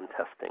radon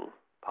testing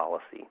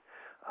policy,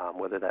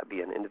 whether that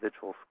be an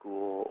individual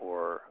school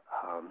or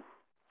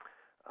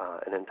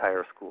an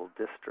entire school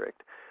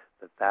district,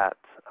 that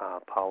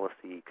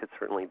policy could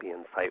certainly be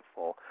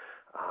insightful,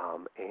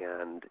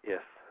 and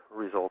if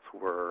results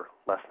were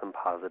less than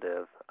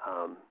positive,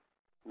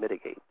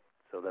 mitigate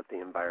so that the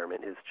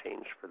environment is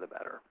changed for the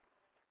better.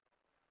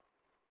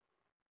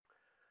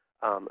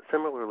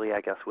 Similarly,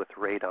 I guess with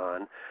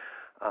radon,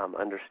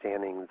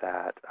 understanding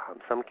that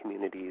some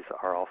communities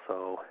are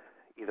also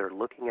either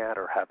looking at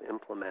or have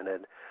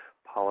implemented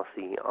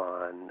policy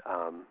on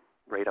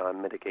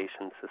radon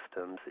mitigation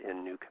systems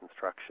in new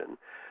construction.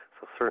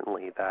 So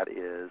certainly that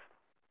is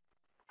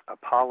a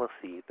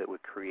policy that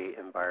would create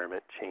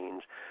environmental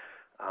change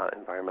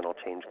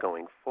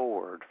going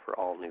forward for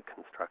all new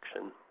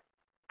construction,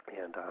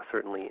 and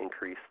certainly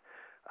increase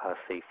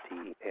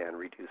safety and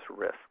reduce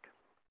risk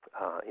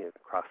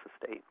across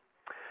the state.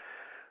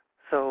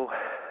 So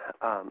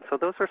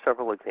those are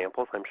several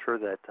examples. I'm sure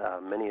that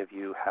many of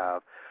you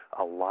have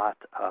a lot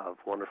of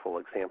wonderful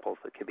examples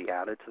that could be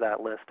added to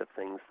that list of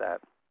things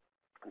that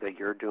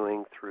you're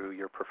doing through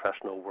your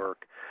professional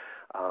work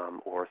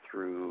or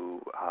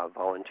through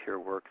volunteer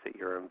work that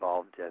you're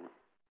involved in.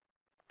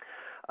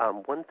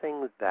 One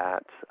thing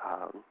that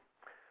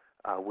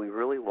we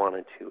really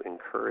wanted to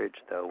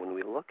encourage, though, when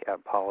we look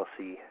at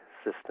policy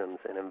systems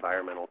and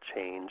environmental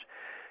change,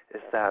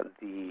 is that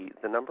the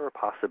number of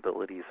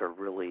possibilities are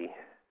really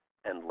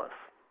endless.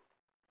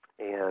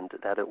 And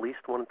that at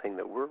least one thing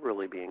that we're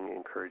really being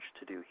encouraged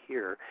to do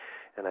here,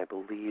 and I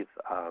believe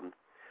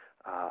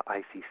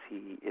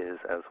ICC is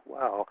as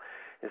well,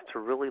 is to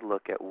really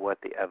look at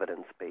what the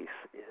evidence base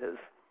is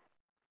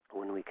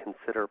when we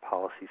consider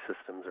policy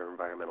systems or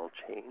environmental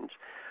change.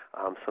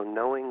 So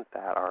knowing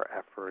that our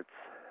efforts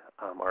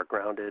are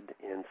grounded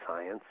in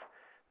science,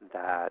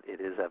 that it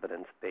is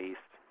evidence-based,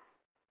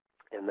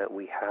 and that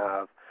we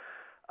have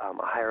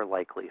a higher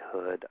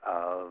likelihood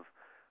of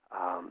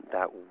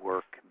that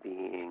work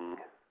being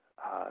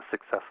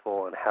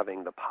successful and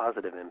having the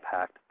positive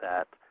impact,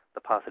 that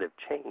the positive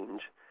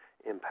change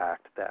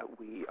impact that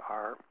we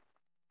are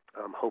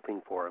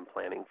hoping for and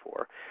planning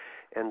for.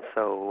 And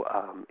so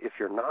if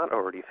you're not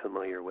already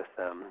familiar with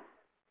them,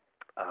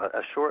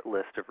 a short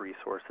list of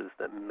resources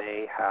that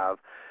may have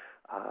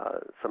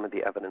some of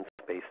the evidence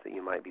base that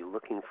you might be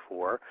looking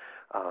for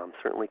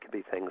certainly could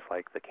be things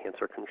like the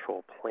Cancer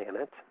Control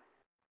Planet,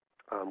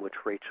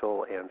 which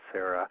Rachel and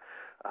Sarah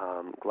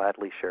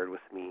gladly shared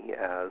with me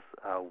as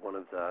one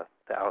of the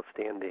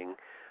outstanding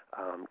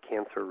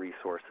cancer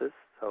resources.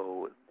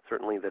 So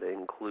certainly that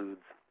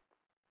includes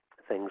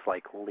things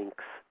like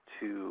links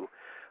to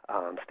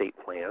state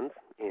plans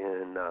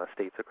in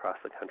states across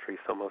the country,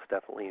 so most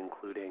definitely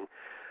including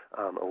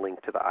a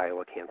link to the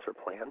Iowa Cancer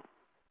Plan,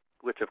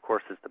 which of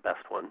course is the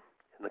best one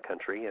in the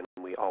country, and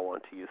we all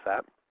want to use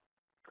that.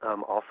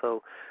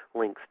 Also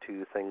links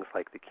to things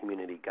like the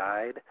Community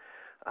Guide,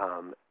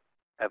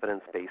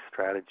 evidence-based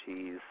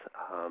strategies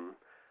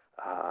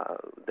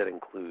that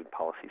include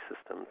policy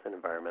systems and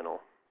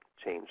environmental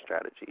change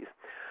strategies.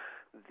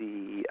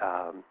 The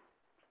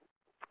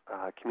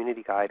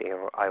Community Guide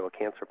and Iowa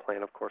Cancer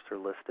Plan, of course, are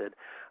listed.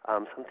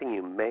 Something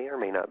you may or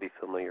may not be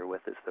familiar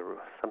with is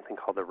something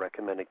called the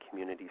Recommended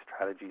Community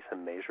Strategies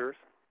and Measures.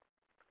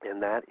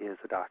 And that is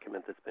a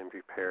document that's been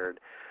prepared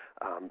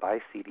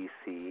by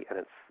CDC, and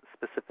it's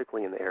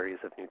specifically in the areas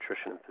of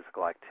nutrition and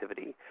physical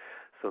activity.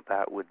 So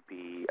that would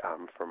be,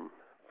 from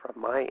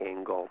my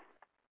angle,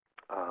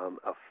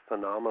 a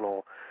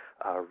phenomenal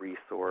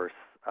resource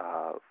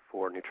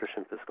for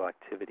nutrition, physical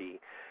activity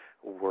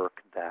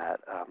work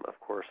that, of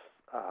course,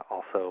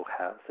 also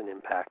has an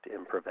impact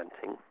in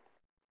preventing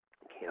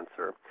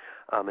cancer.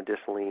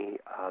 Additionally,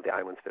 the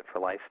Iowans Fit for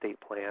Life state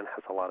plan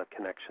has a lot of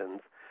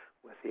connections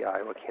with the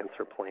Iowa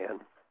Cancer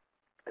Plan.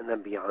 And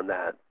then beyond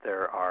that,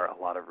 there are a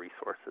lot of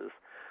resources,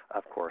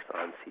 of course,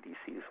 on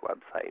CDC's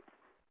website.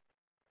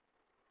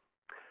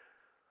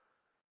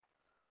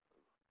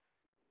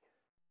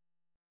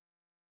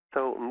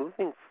 So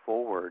moving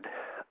forward,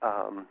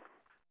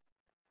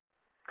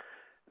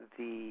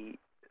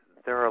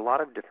 there are a lot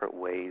of different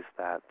ways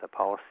that the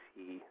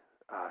policy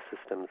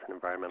systems and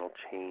environmental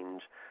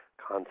change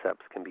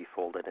concepts can be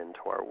folded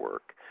into our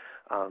work.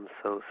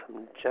 So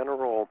some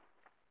general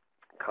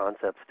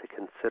concepts to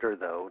consider,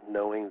 though,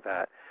 knowing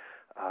that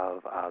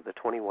of the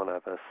 21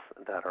 of us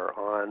that are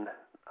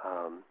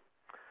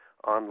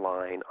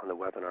online on the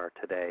webinar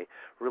today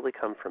really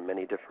come from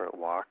many different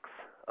walks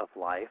of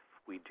life.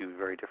 We do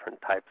very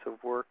different types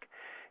of work,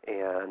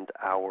 and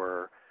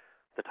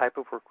the type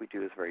of work we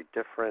do is very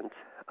different.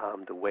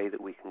 The way that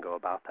we can go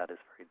about that is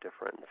very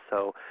different.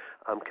 So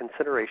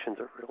considerations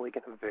are really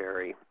going to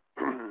vary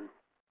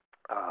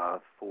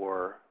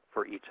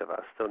for each of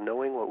us. So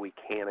knowing what we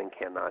can and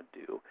cannot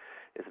do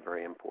is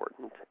very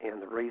important. And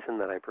the reason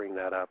that I bring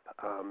that up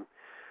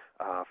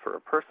for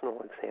a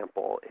personal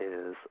example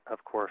is,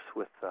 of course,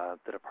 with the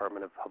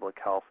Department of Public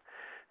Health,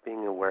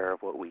 being aware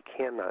of what we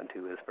cannot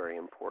do is very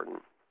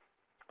important.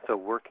 So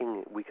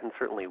we can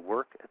certainly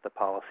work at the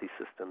policy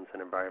systems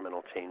and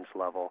environmental change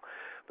level,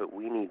 but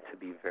we need to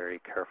be very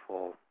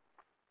careful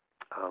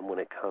when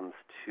it comes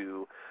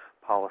to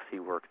policy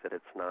work that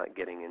it's not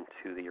getting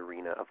into the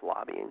arena of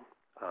lobbying,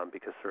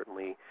 because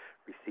certainly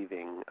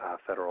receiving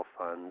federal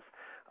funds,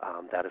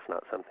 that is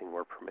not something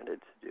we're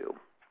permitted to do.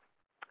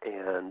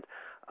 And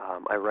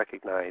I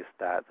recognize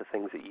that the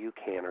things that you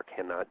can or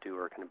cannot do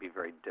are going to be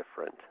very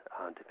different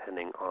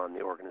depending on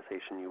the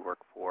organization you work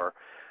for,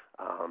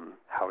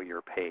 how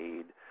you're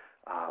paid,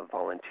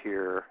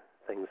 volunteer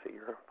things that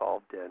you're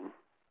involved in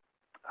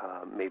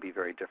may be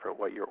very different.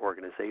 What your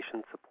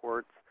organization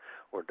supports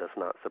or does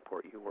not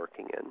support you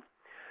working in.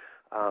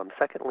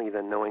 Secondly,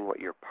 then knowing who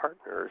your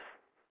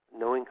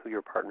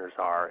partners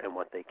are and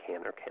what they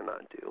can or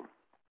cannot do.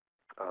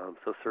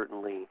 So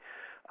certainly,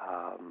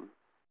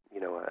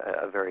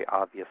 a very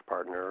obvious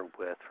partner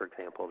with, for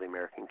example, the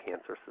American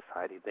Cancer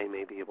Society, they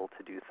may be able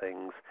to do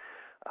things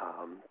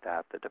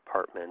that the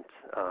department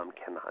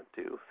cannot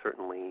do.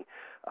 Certainly,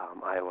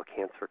 Iowa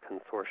Cancer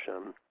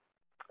Consortium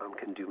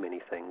can do many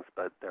things,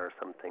 but there are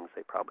some things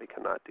they probably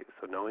cannot do.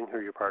 So knowing who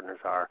your partners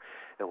are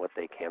and what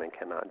they can and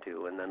cannot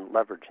do, and then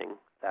leveraging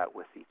that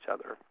with each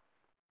other.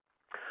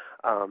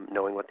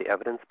 Knowing what the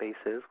evidence base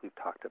is, we've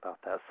talked about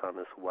that some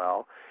as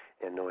well,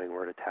 and knowing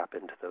where to tap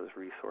into those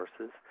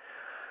resources.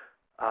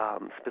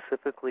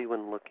 Specifically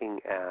when looking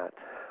at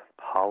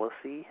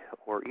policy,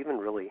 or even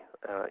really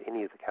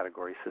any of the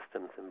category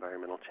systems,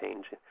 environmental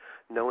change,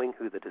 knowing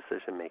who the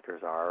decision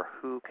makers are,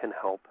 who can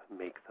help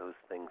make those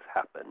things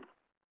happen.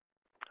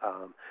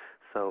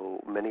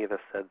 So many of us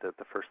said that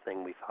the first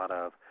thing we thought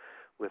of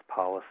with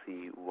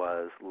policy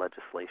was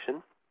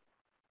legislation,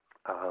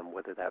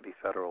 whether that be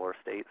federal or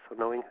state. So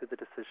knowing who the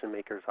decision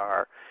makers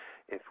are,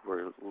 if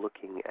we're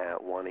looking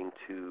at wanting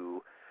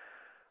to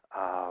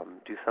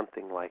do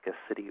something like a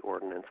city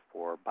ordinance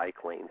for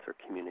bike lanes or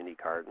community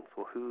gardens,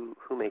 well, who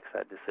makes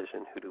that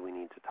decision? Who do we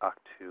need to talk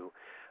to?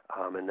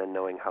 And then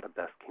knowing how to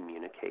best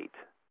communicate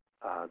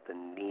the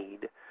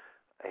need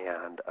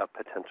and a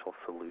potential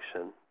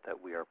solution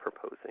that we are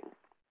proposing.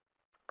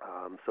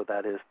 So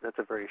that's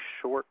a very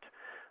short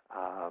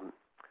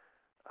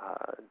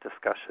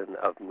discussion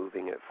of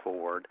moving it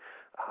forward,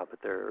 but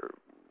they're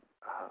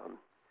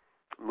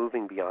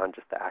moving beyond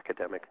just the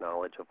academic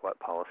knowledge of what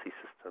policy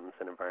systems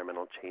and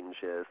environmental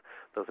change is.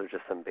 Those are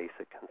just some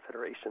basic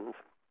considerations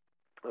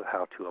of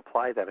how to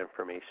apply that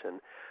information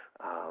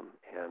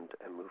and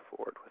move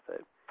forward with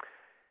it.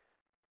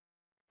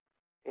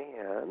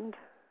 And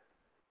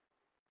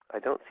I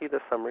don't see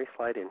the summary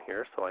slide in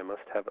here, so I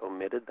must have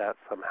omitted that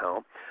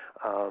somehow.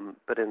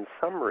 But in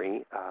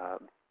summary,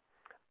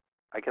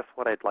 I guess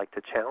what I'd like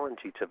to challenge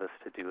each of us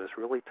to do is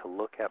really to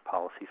look at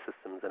policy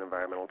systems and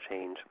environmental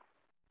change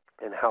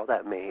and how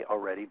that may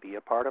already be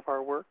a part of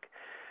our work,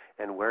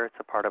 and where it's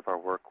a part of our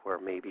work where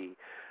maybe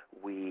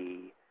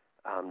we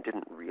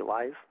didn't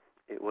realize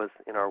it was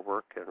in our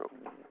work, and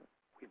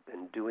we've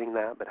been doing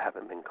that but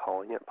haven't been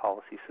calling it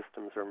policy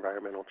systems or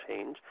environmental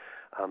change.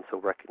 So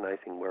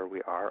recognizing where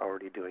we are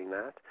already doing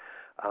that,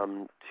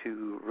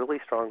 to really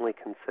strongly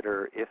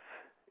consider if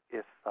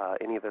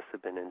any of us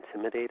have been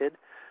intimidated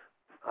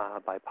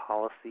by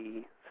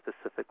policy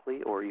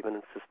specifically, or even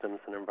in systems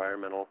and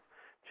environmental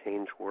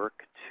change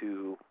work,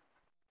 to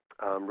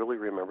really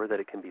remember that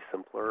it can be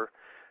simpler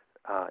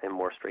and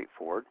more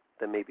straightforward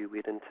than maybe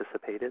we'd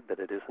anticipated, that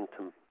it isn't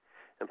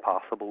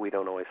impossible. We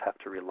don't always have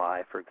to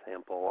rely, for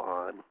example,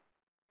 on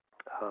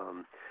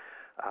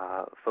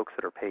folks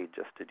that are paid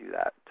just to do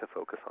that, to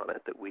focus on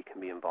it, that we can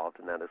be involved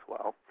in that as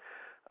well.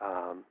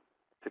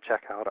 To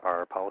check out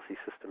our policy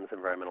systems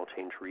environmental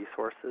change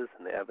resources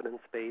and the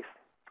evidence base,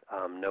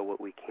 know what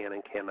we can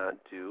and cannot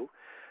do,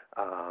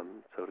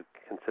 so to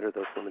consider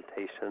those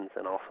limitations,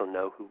 and also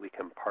know who we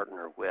can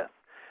partner with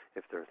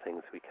if there are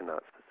things we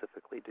cannot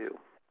specifically do.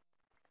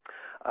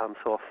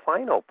 So a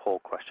final poll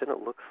question. It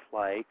looks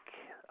like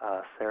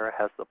Sarah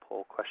has the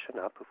poll question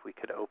up. If we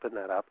could open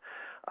that up.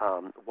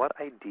 What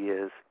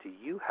ideas do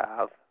you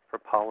have for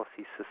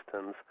policy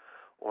systems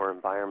or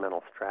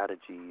environmental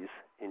strategies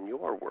in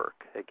your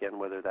work? Again,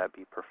 whether that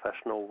be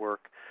professional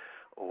work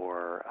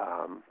or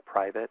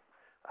private,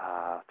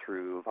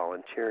 through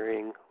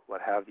volunteering,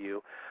 what have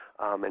you.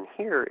 And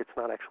here, it's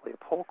not actually a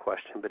poll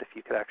question, but if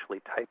you could actually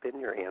type in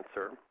your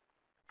answer.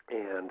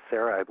 And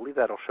Sarah, I believe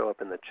that'll show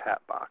up in the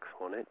chat box,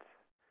 won't it?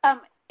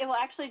 It will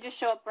actually just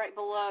show up right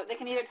below. They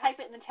can either type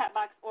it in the chat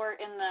box or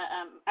in the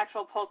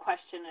actual poll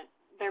question.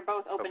 They're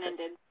both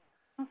open-ended.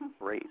 Okay.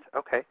 Great.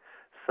 Okay.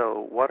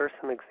 So what are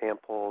some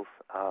examples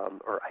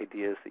or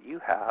ideas that you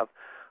have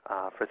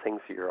for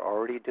things that you're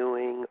already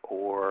doing,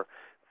 or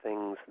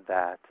things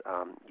that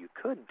you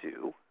could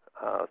do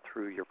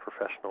through your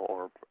professional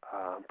or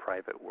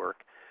private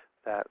work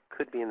that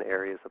could be in the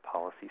areas of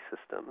policy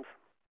systems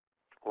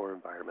or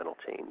environmental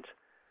change?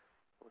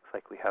 Looks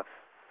like we have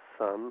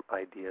some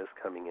ideas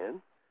coming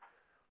in.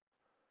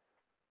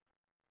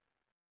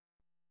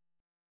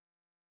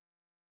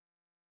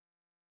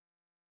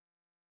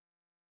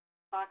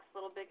 Box a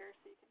little bigger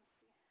so you can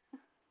see.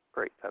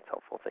 Great, that's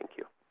helpful. Thank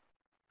you.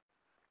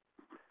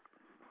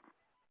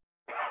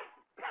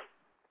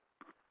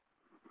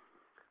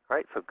 All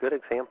right, so good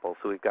examples.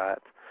 So we've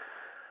got,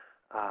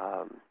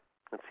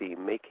 let's see,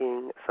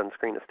 making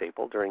sunscreen a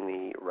staple during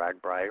the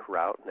RAGBRAI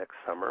route next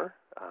summer.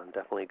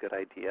 Definitely a good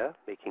idea.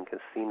 Making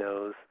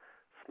casinos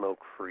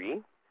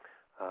smoke-free.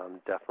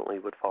 Definitely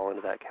would fall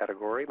into that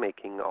category.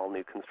 Making all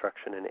new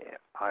construction in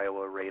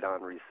Iowa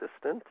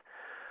radon-resistant.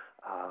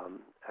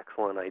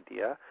 Excellent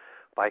idea.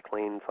 Bike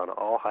lanes on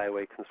all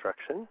highway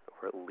construction,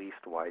 or at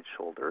least wide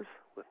shoulders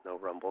with no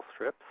rumble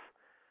strips.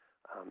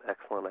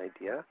 Excellent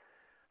idea.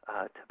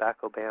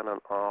 Tobacco ban on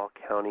all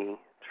county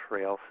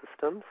trail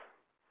systems.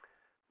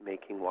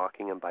 Making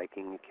walking and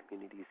biking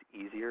communities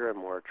easier and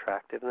more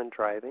attractive than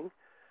driving.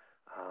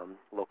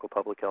 Local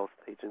public health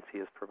agency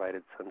has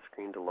provided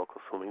sunscreen to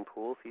local swimming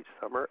pools each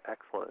summer.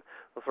 Excellent.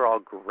 Those are all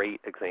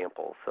great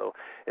examples. So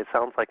it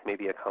sounds like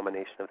maybe a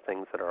combination of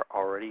things that are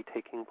already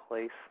taking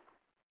place,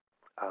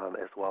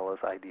 as well as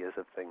ideas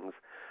of things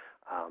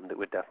that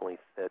would definitely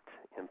fit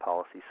in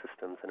policy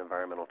systems and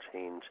environmental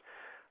change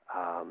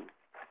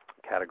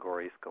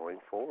categories going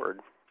forward.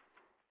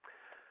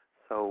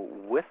 So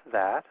with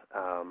that,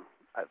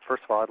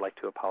 first of all, I'd like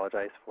to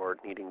apologize for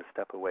needing to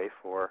step away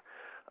for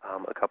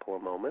a couple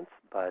of moments,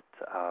 but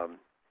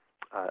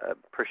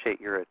appreciate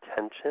your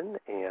attention.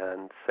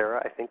 And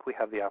Sarah, I think we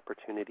have the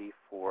opportunity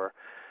for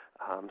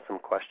some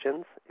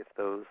questions, if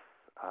those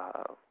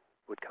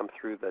would come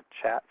through the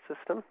chat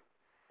system.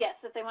 Yes,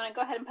 if they want to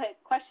go ahead and put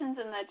questions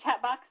in the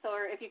chat box,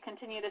 or if you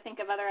continue to think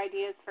of other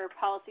ideas for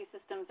policy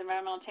systems,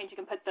 environmental change, you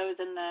can put those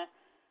in the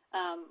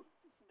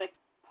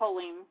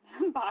polling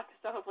box,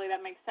 so hopefully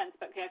that makes sense.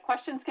 But yeah,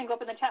 questions can go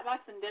up in the chat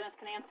box and Dennis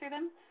can answer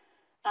them.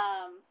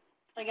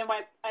 Again,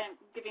 I'm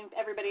giving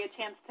everybody a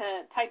chance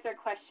to type their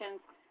questions.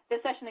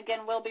 This session,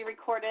 again, will be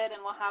recorded,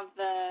 and we'll have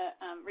the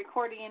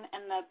recording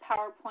and the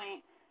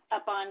PowerPoint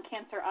up on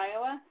Cancer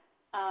Iowa,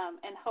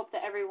 and hope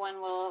that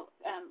everyone will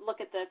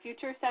look at the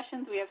future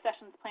sessions. We have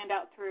sessions planned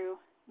out through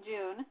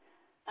June,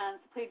 so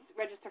please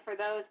register for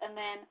those. And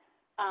then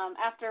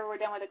after we're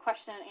done with the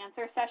question and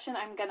answer session,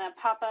 I'm going to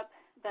pop up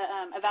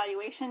the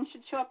evaluation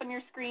should show up on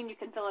your screen. You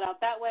can fill it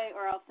out that way,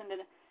 or I'll send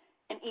it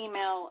an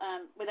email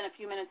within a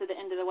few minutes at the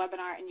end of the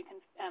webinar, and you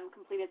can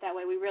complete it that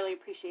way. We really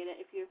appreciate it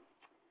if you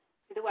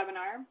do the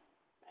webinar.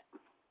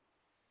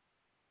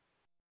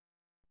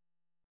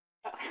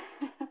 Oh.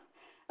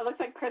 It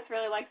looks like Chris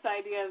really likes the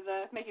idea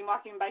of making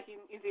walking and biking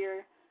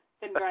easier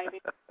than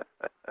driving.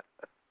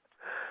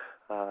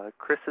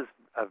 Chris is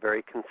a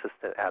very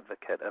consistent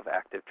advocate of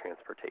active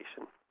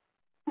transportation.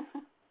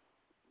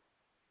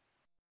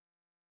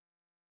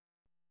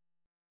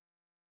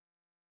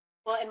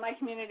 Well, in my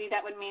community,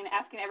 that would mean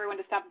asking everyone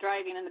to stop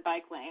driving in the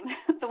bike lane,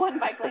 the one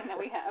bike lane that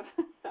we have.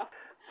 So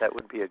that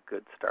would be a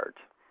good start.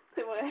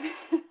 It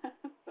would.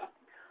 So.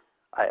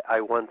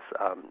 I once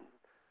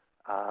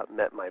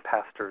met my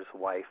pastor's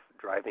wife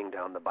driving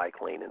down the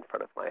bike lane in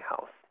front of my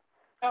house.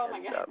 Oh, my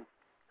God.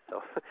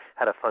 So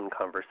had a fun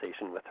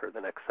conversation with her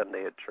the next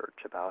Sunday at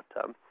church about,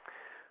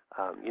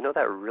 you know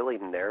that really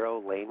narrow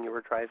lane you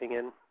were driving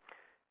in?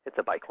 It's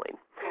a bike lane.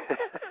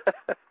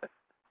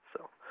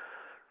 So.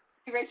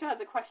 Rachel has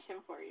a question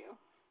for you.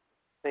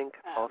 think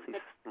policy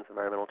systems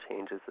environmental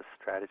change is a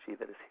strategy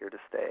that is here to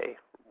stay.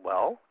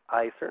 Well,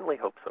 I certainly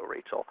hope so,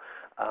 Rachel.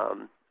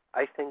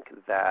 I think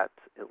that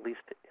at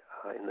least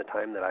in the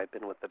time that I've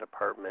been with the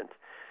department,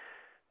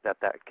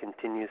 that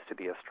continues to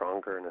be a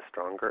stronger and a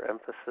stronger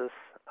emphasis,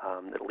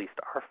 that at least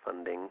our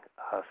funding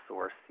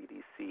source,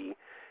 CDC,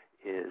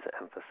 is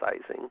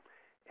emphasizing.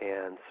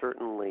 And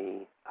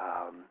certainly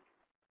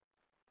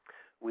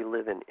we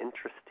live in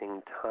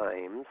interesting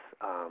times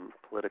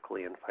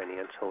politically and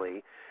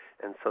financially,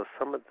 and so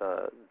some of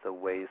the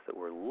ways that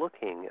we're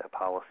looking at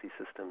policy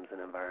systems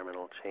and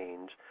environmental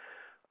change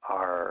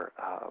are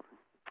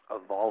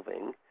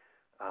evolving,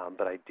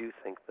 but I do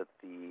think that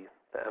the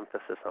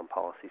emphasis on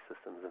policy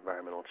systems and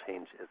environmental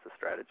change is a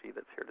strategy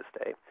that's here to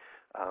stay,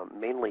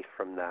 mainly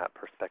from that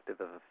perspective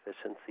of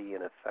efficiency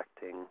and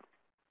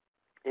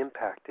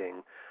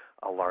impacting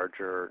a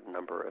larger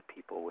number of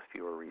people with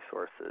fewer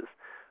resources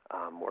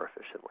more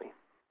efficiently.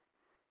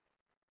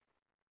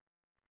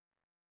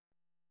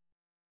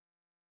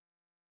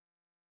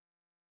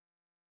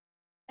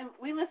 And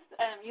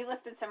you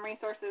listed some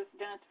resources,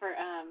 Dennis,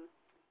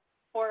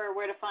 for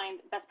where to find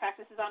best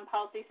practices on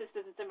policy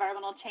systems and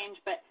environmental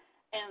change, but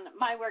in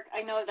my work,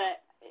 I know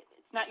that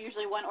it's not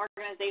usually one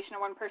organization or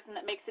one person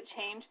that makes a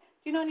change.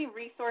 Do you know any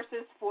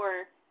resources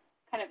for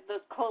kind of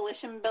those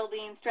coalition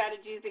building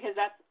strategies? Because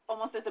that's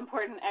almost as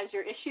important as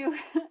your issue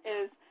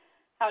is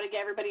how to get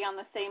everybody on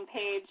the same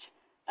page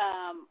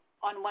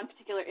on one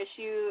particular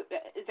issue.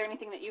 Is there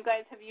anything that you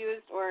guys have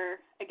used or,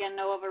 again,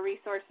 know of a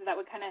resource that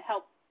would kind of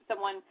help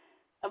someone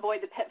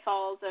avoid the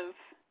pitfalls of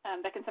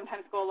that can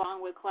sometimes go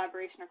along with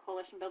collaboration or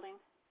coalition building?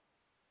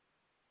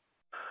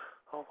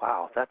 Oh,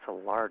 wow, that's a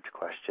large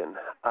question.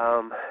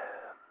 I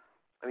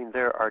mean,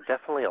 there are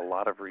definitely a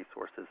lot of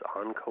resources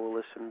on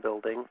coalition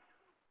building.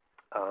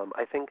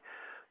 I think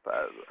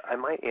I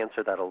might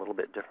answer that a little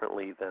bit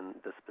differently than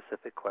the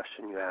specific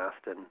question you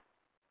asked, and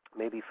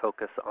maybe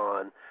focus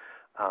on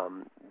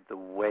the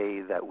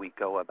way that we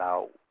go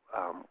about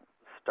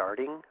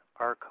starting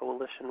our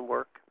coalition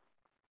work.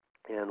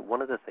 And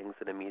one of the things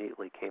that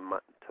immediately came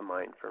to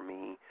mind for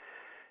me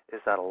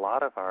is that a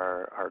lot of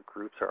our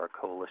groups or our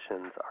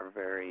coalitions are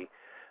very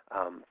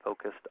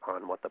focused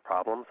on what the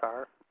problems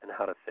are and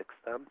how to fix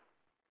them.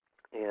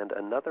 And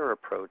another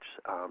approach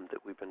that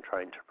we've been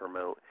trying to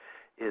promote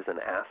is an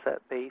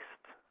asset-based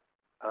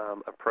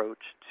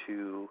approach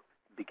to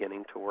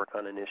beginning to work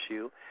on an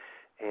issue.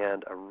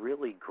 And a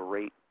really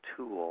great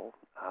tool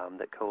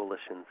that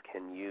coalitions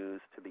can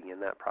use to begin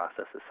that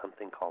process is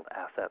something called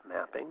asset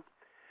mapping.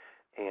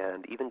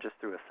 And even just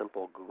through a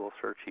simple Google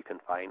search, you can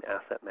find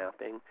asset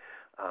mapping.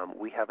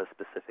 We have a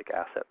specific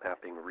asset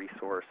mapping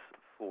resource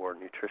for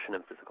nutrition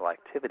and physical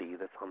activity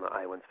that's on the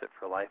Iowans Fit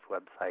for Life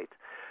website.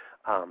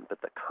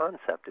 But the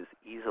concept is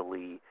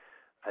easily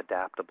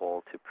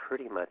adaptable to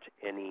pretty much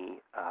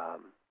any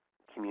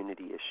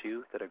community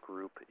issue that a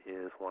group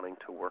is wanting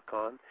to work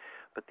on.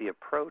 But the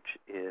approach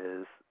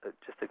is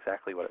just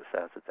exactly what it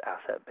says. It's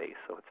asset-based,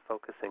 so it's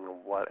focusing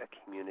on what a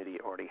community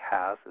already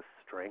has as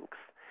strengths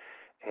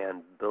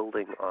and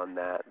building on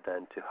that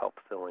then to help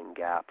fill in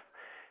gaps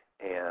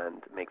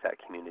and make that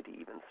community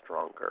even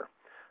stronger,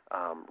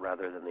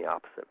 rather than the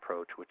opposite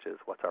approach, which is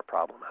what's our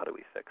problem, how do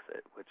we fix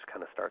it, which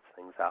kind of starts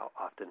things out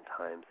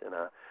oftentimes in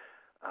a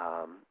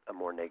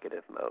more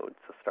negative mode.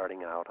 So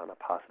starting out on a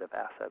positive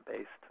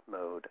asset-based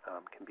mode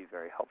can be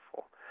very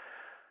helpful.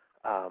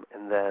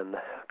 And then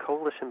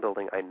coalition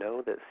building, I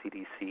know that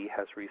CDC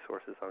has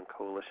resources on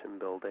coalition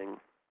building,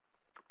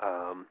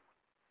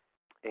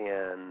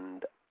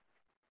 and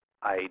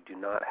I do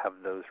not have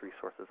those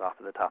resources off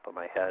of the top of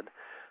my head,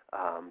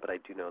 but I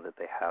do know that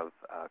they have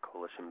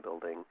coalition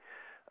building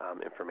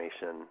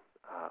information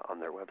on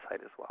their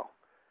website as well.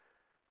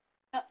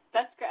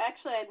 That's great.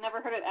 Actually, I'd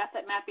never heard of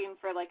asset mapping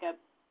for like an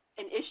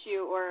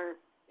issue, or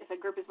if a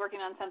group is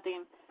working on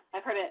something.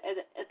 I've heard it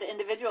at the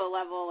individual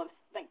level of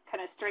like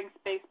kind of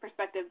strengths-based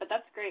perspective, but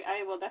that's great.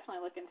 I will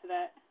definitely look into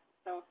that.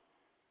 So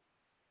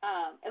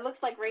it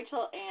looks like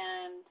Rachel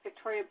and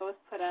Victoria both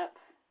put up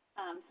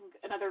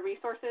some other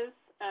resources,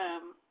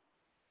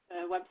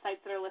 the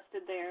websites that are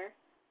listed there.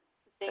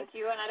 Thank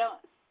you. And I don't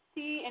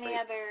see any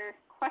other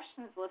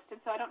questions listed,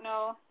 so I don't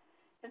know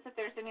if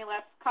there's any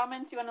last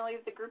comments you want to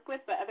leave the group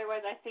with, but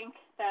otherwise I think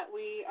that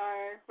we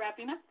are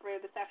wrapping up for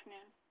this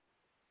afternoon.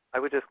 I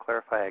would just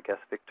clarify, I guess,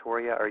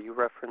 Victoria, are you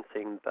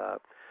referencing the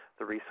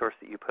resource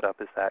that you put up?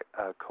 Is that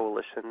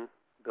coalition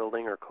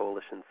building or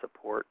coalition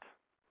support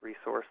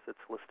resource that's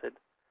listed?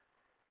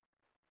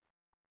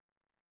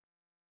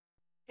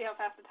 See how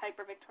fast the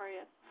typer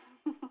Victoria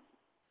is.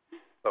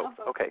 Both.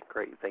 Okay,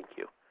 great. Thank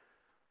you.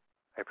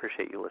 I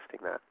appreciate you listing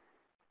that.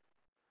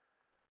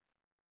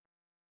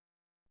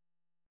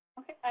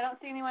 Okay, I don't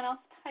see anyone else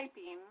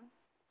typing,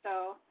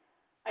 so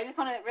I just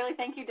want to really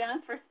thank you,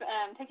 Dennis, for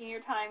taking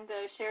your time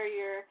to share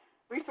your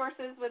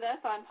resources with us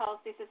on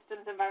policy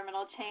systems,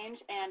 environmental change,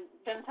 and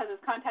Dennis has his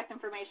contact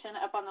information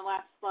up on the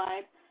last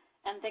slide.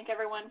 And thank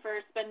everyone for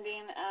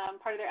spending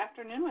part of their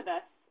afternoon with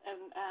us, and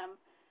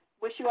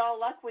wish you all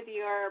luck with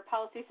your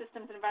policy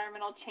systems,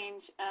 environmental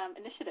change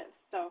initiatives.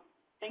 So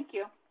thank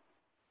you.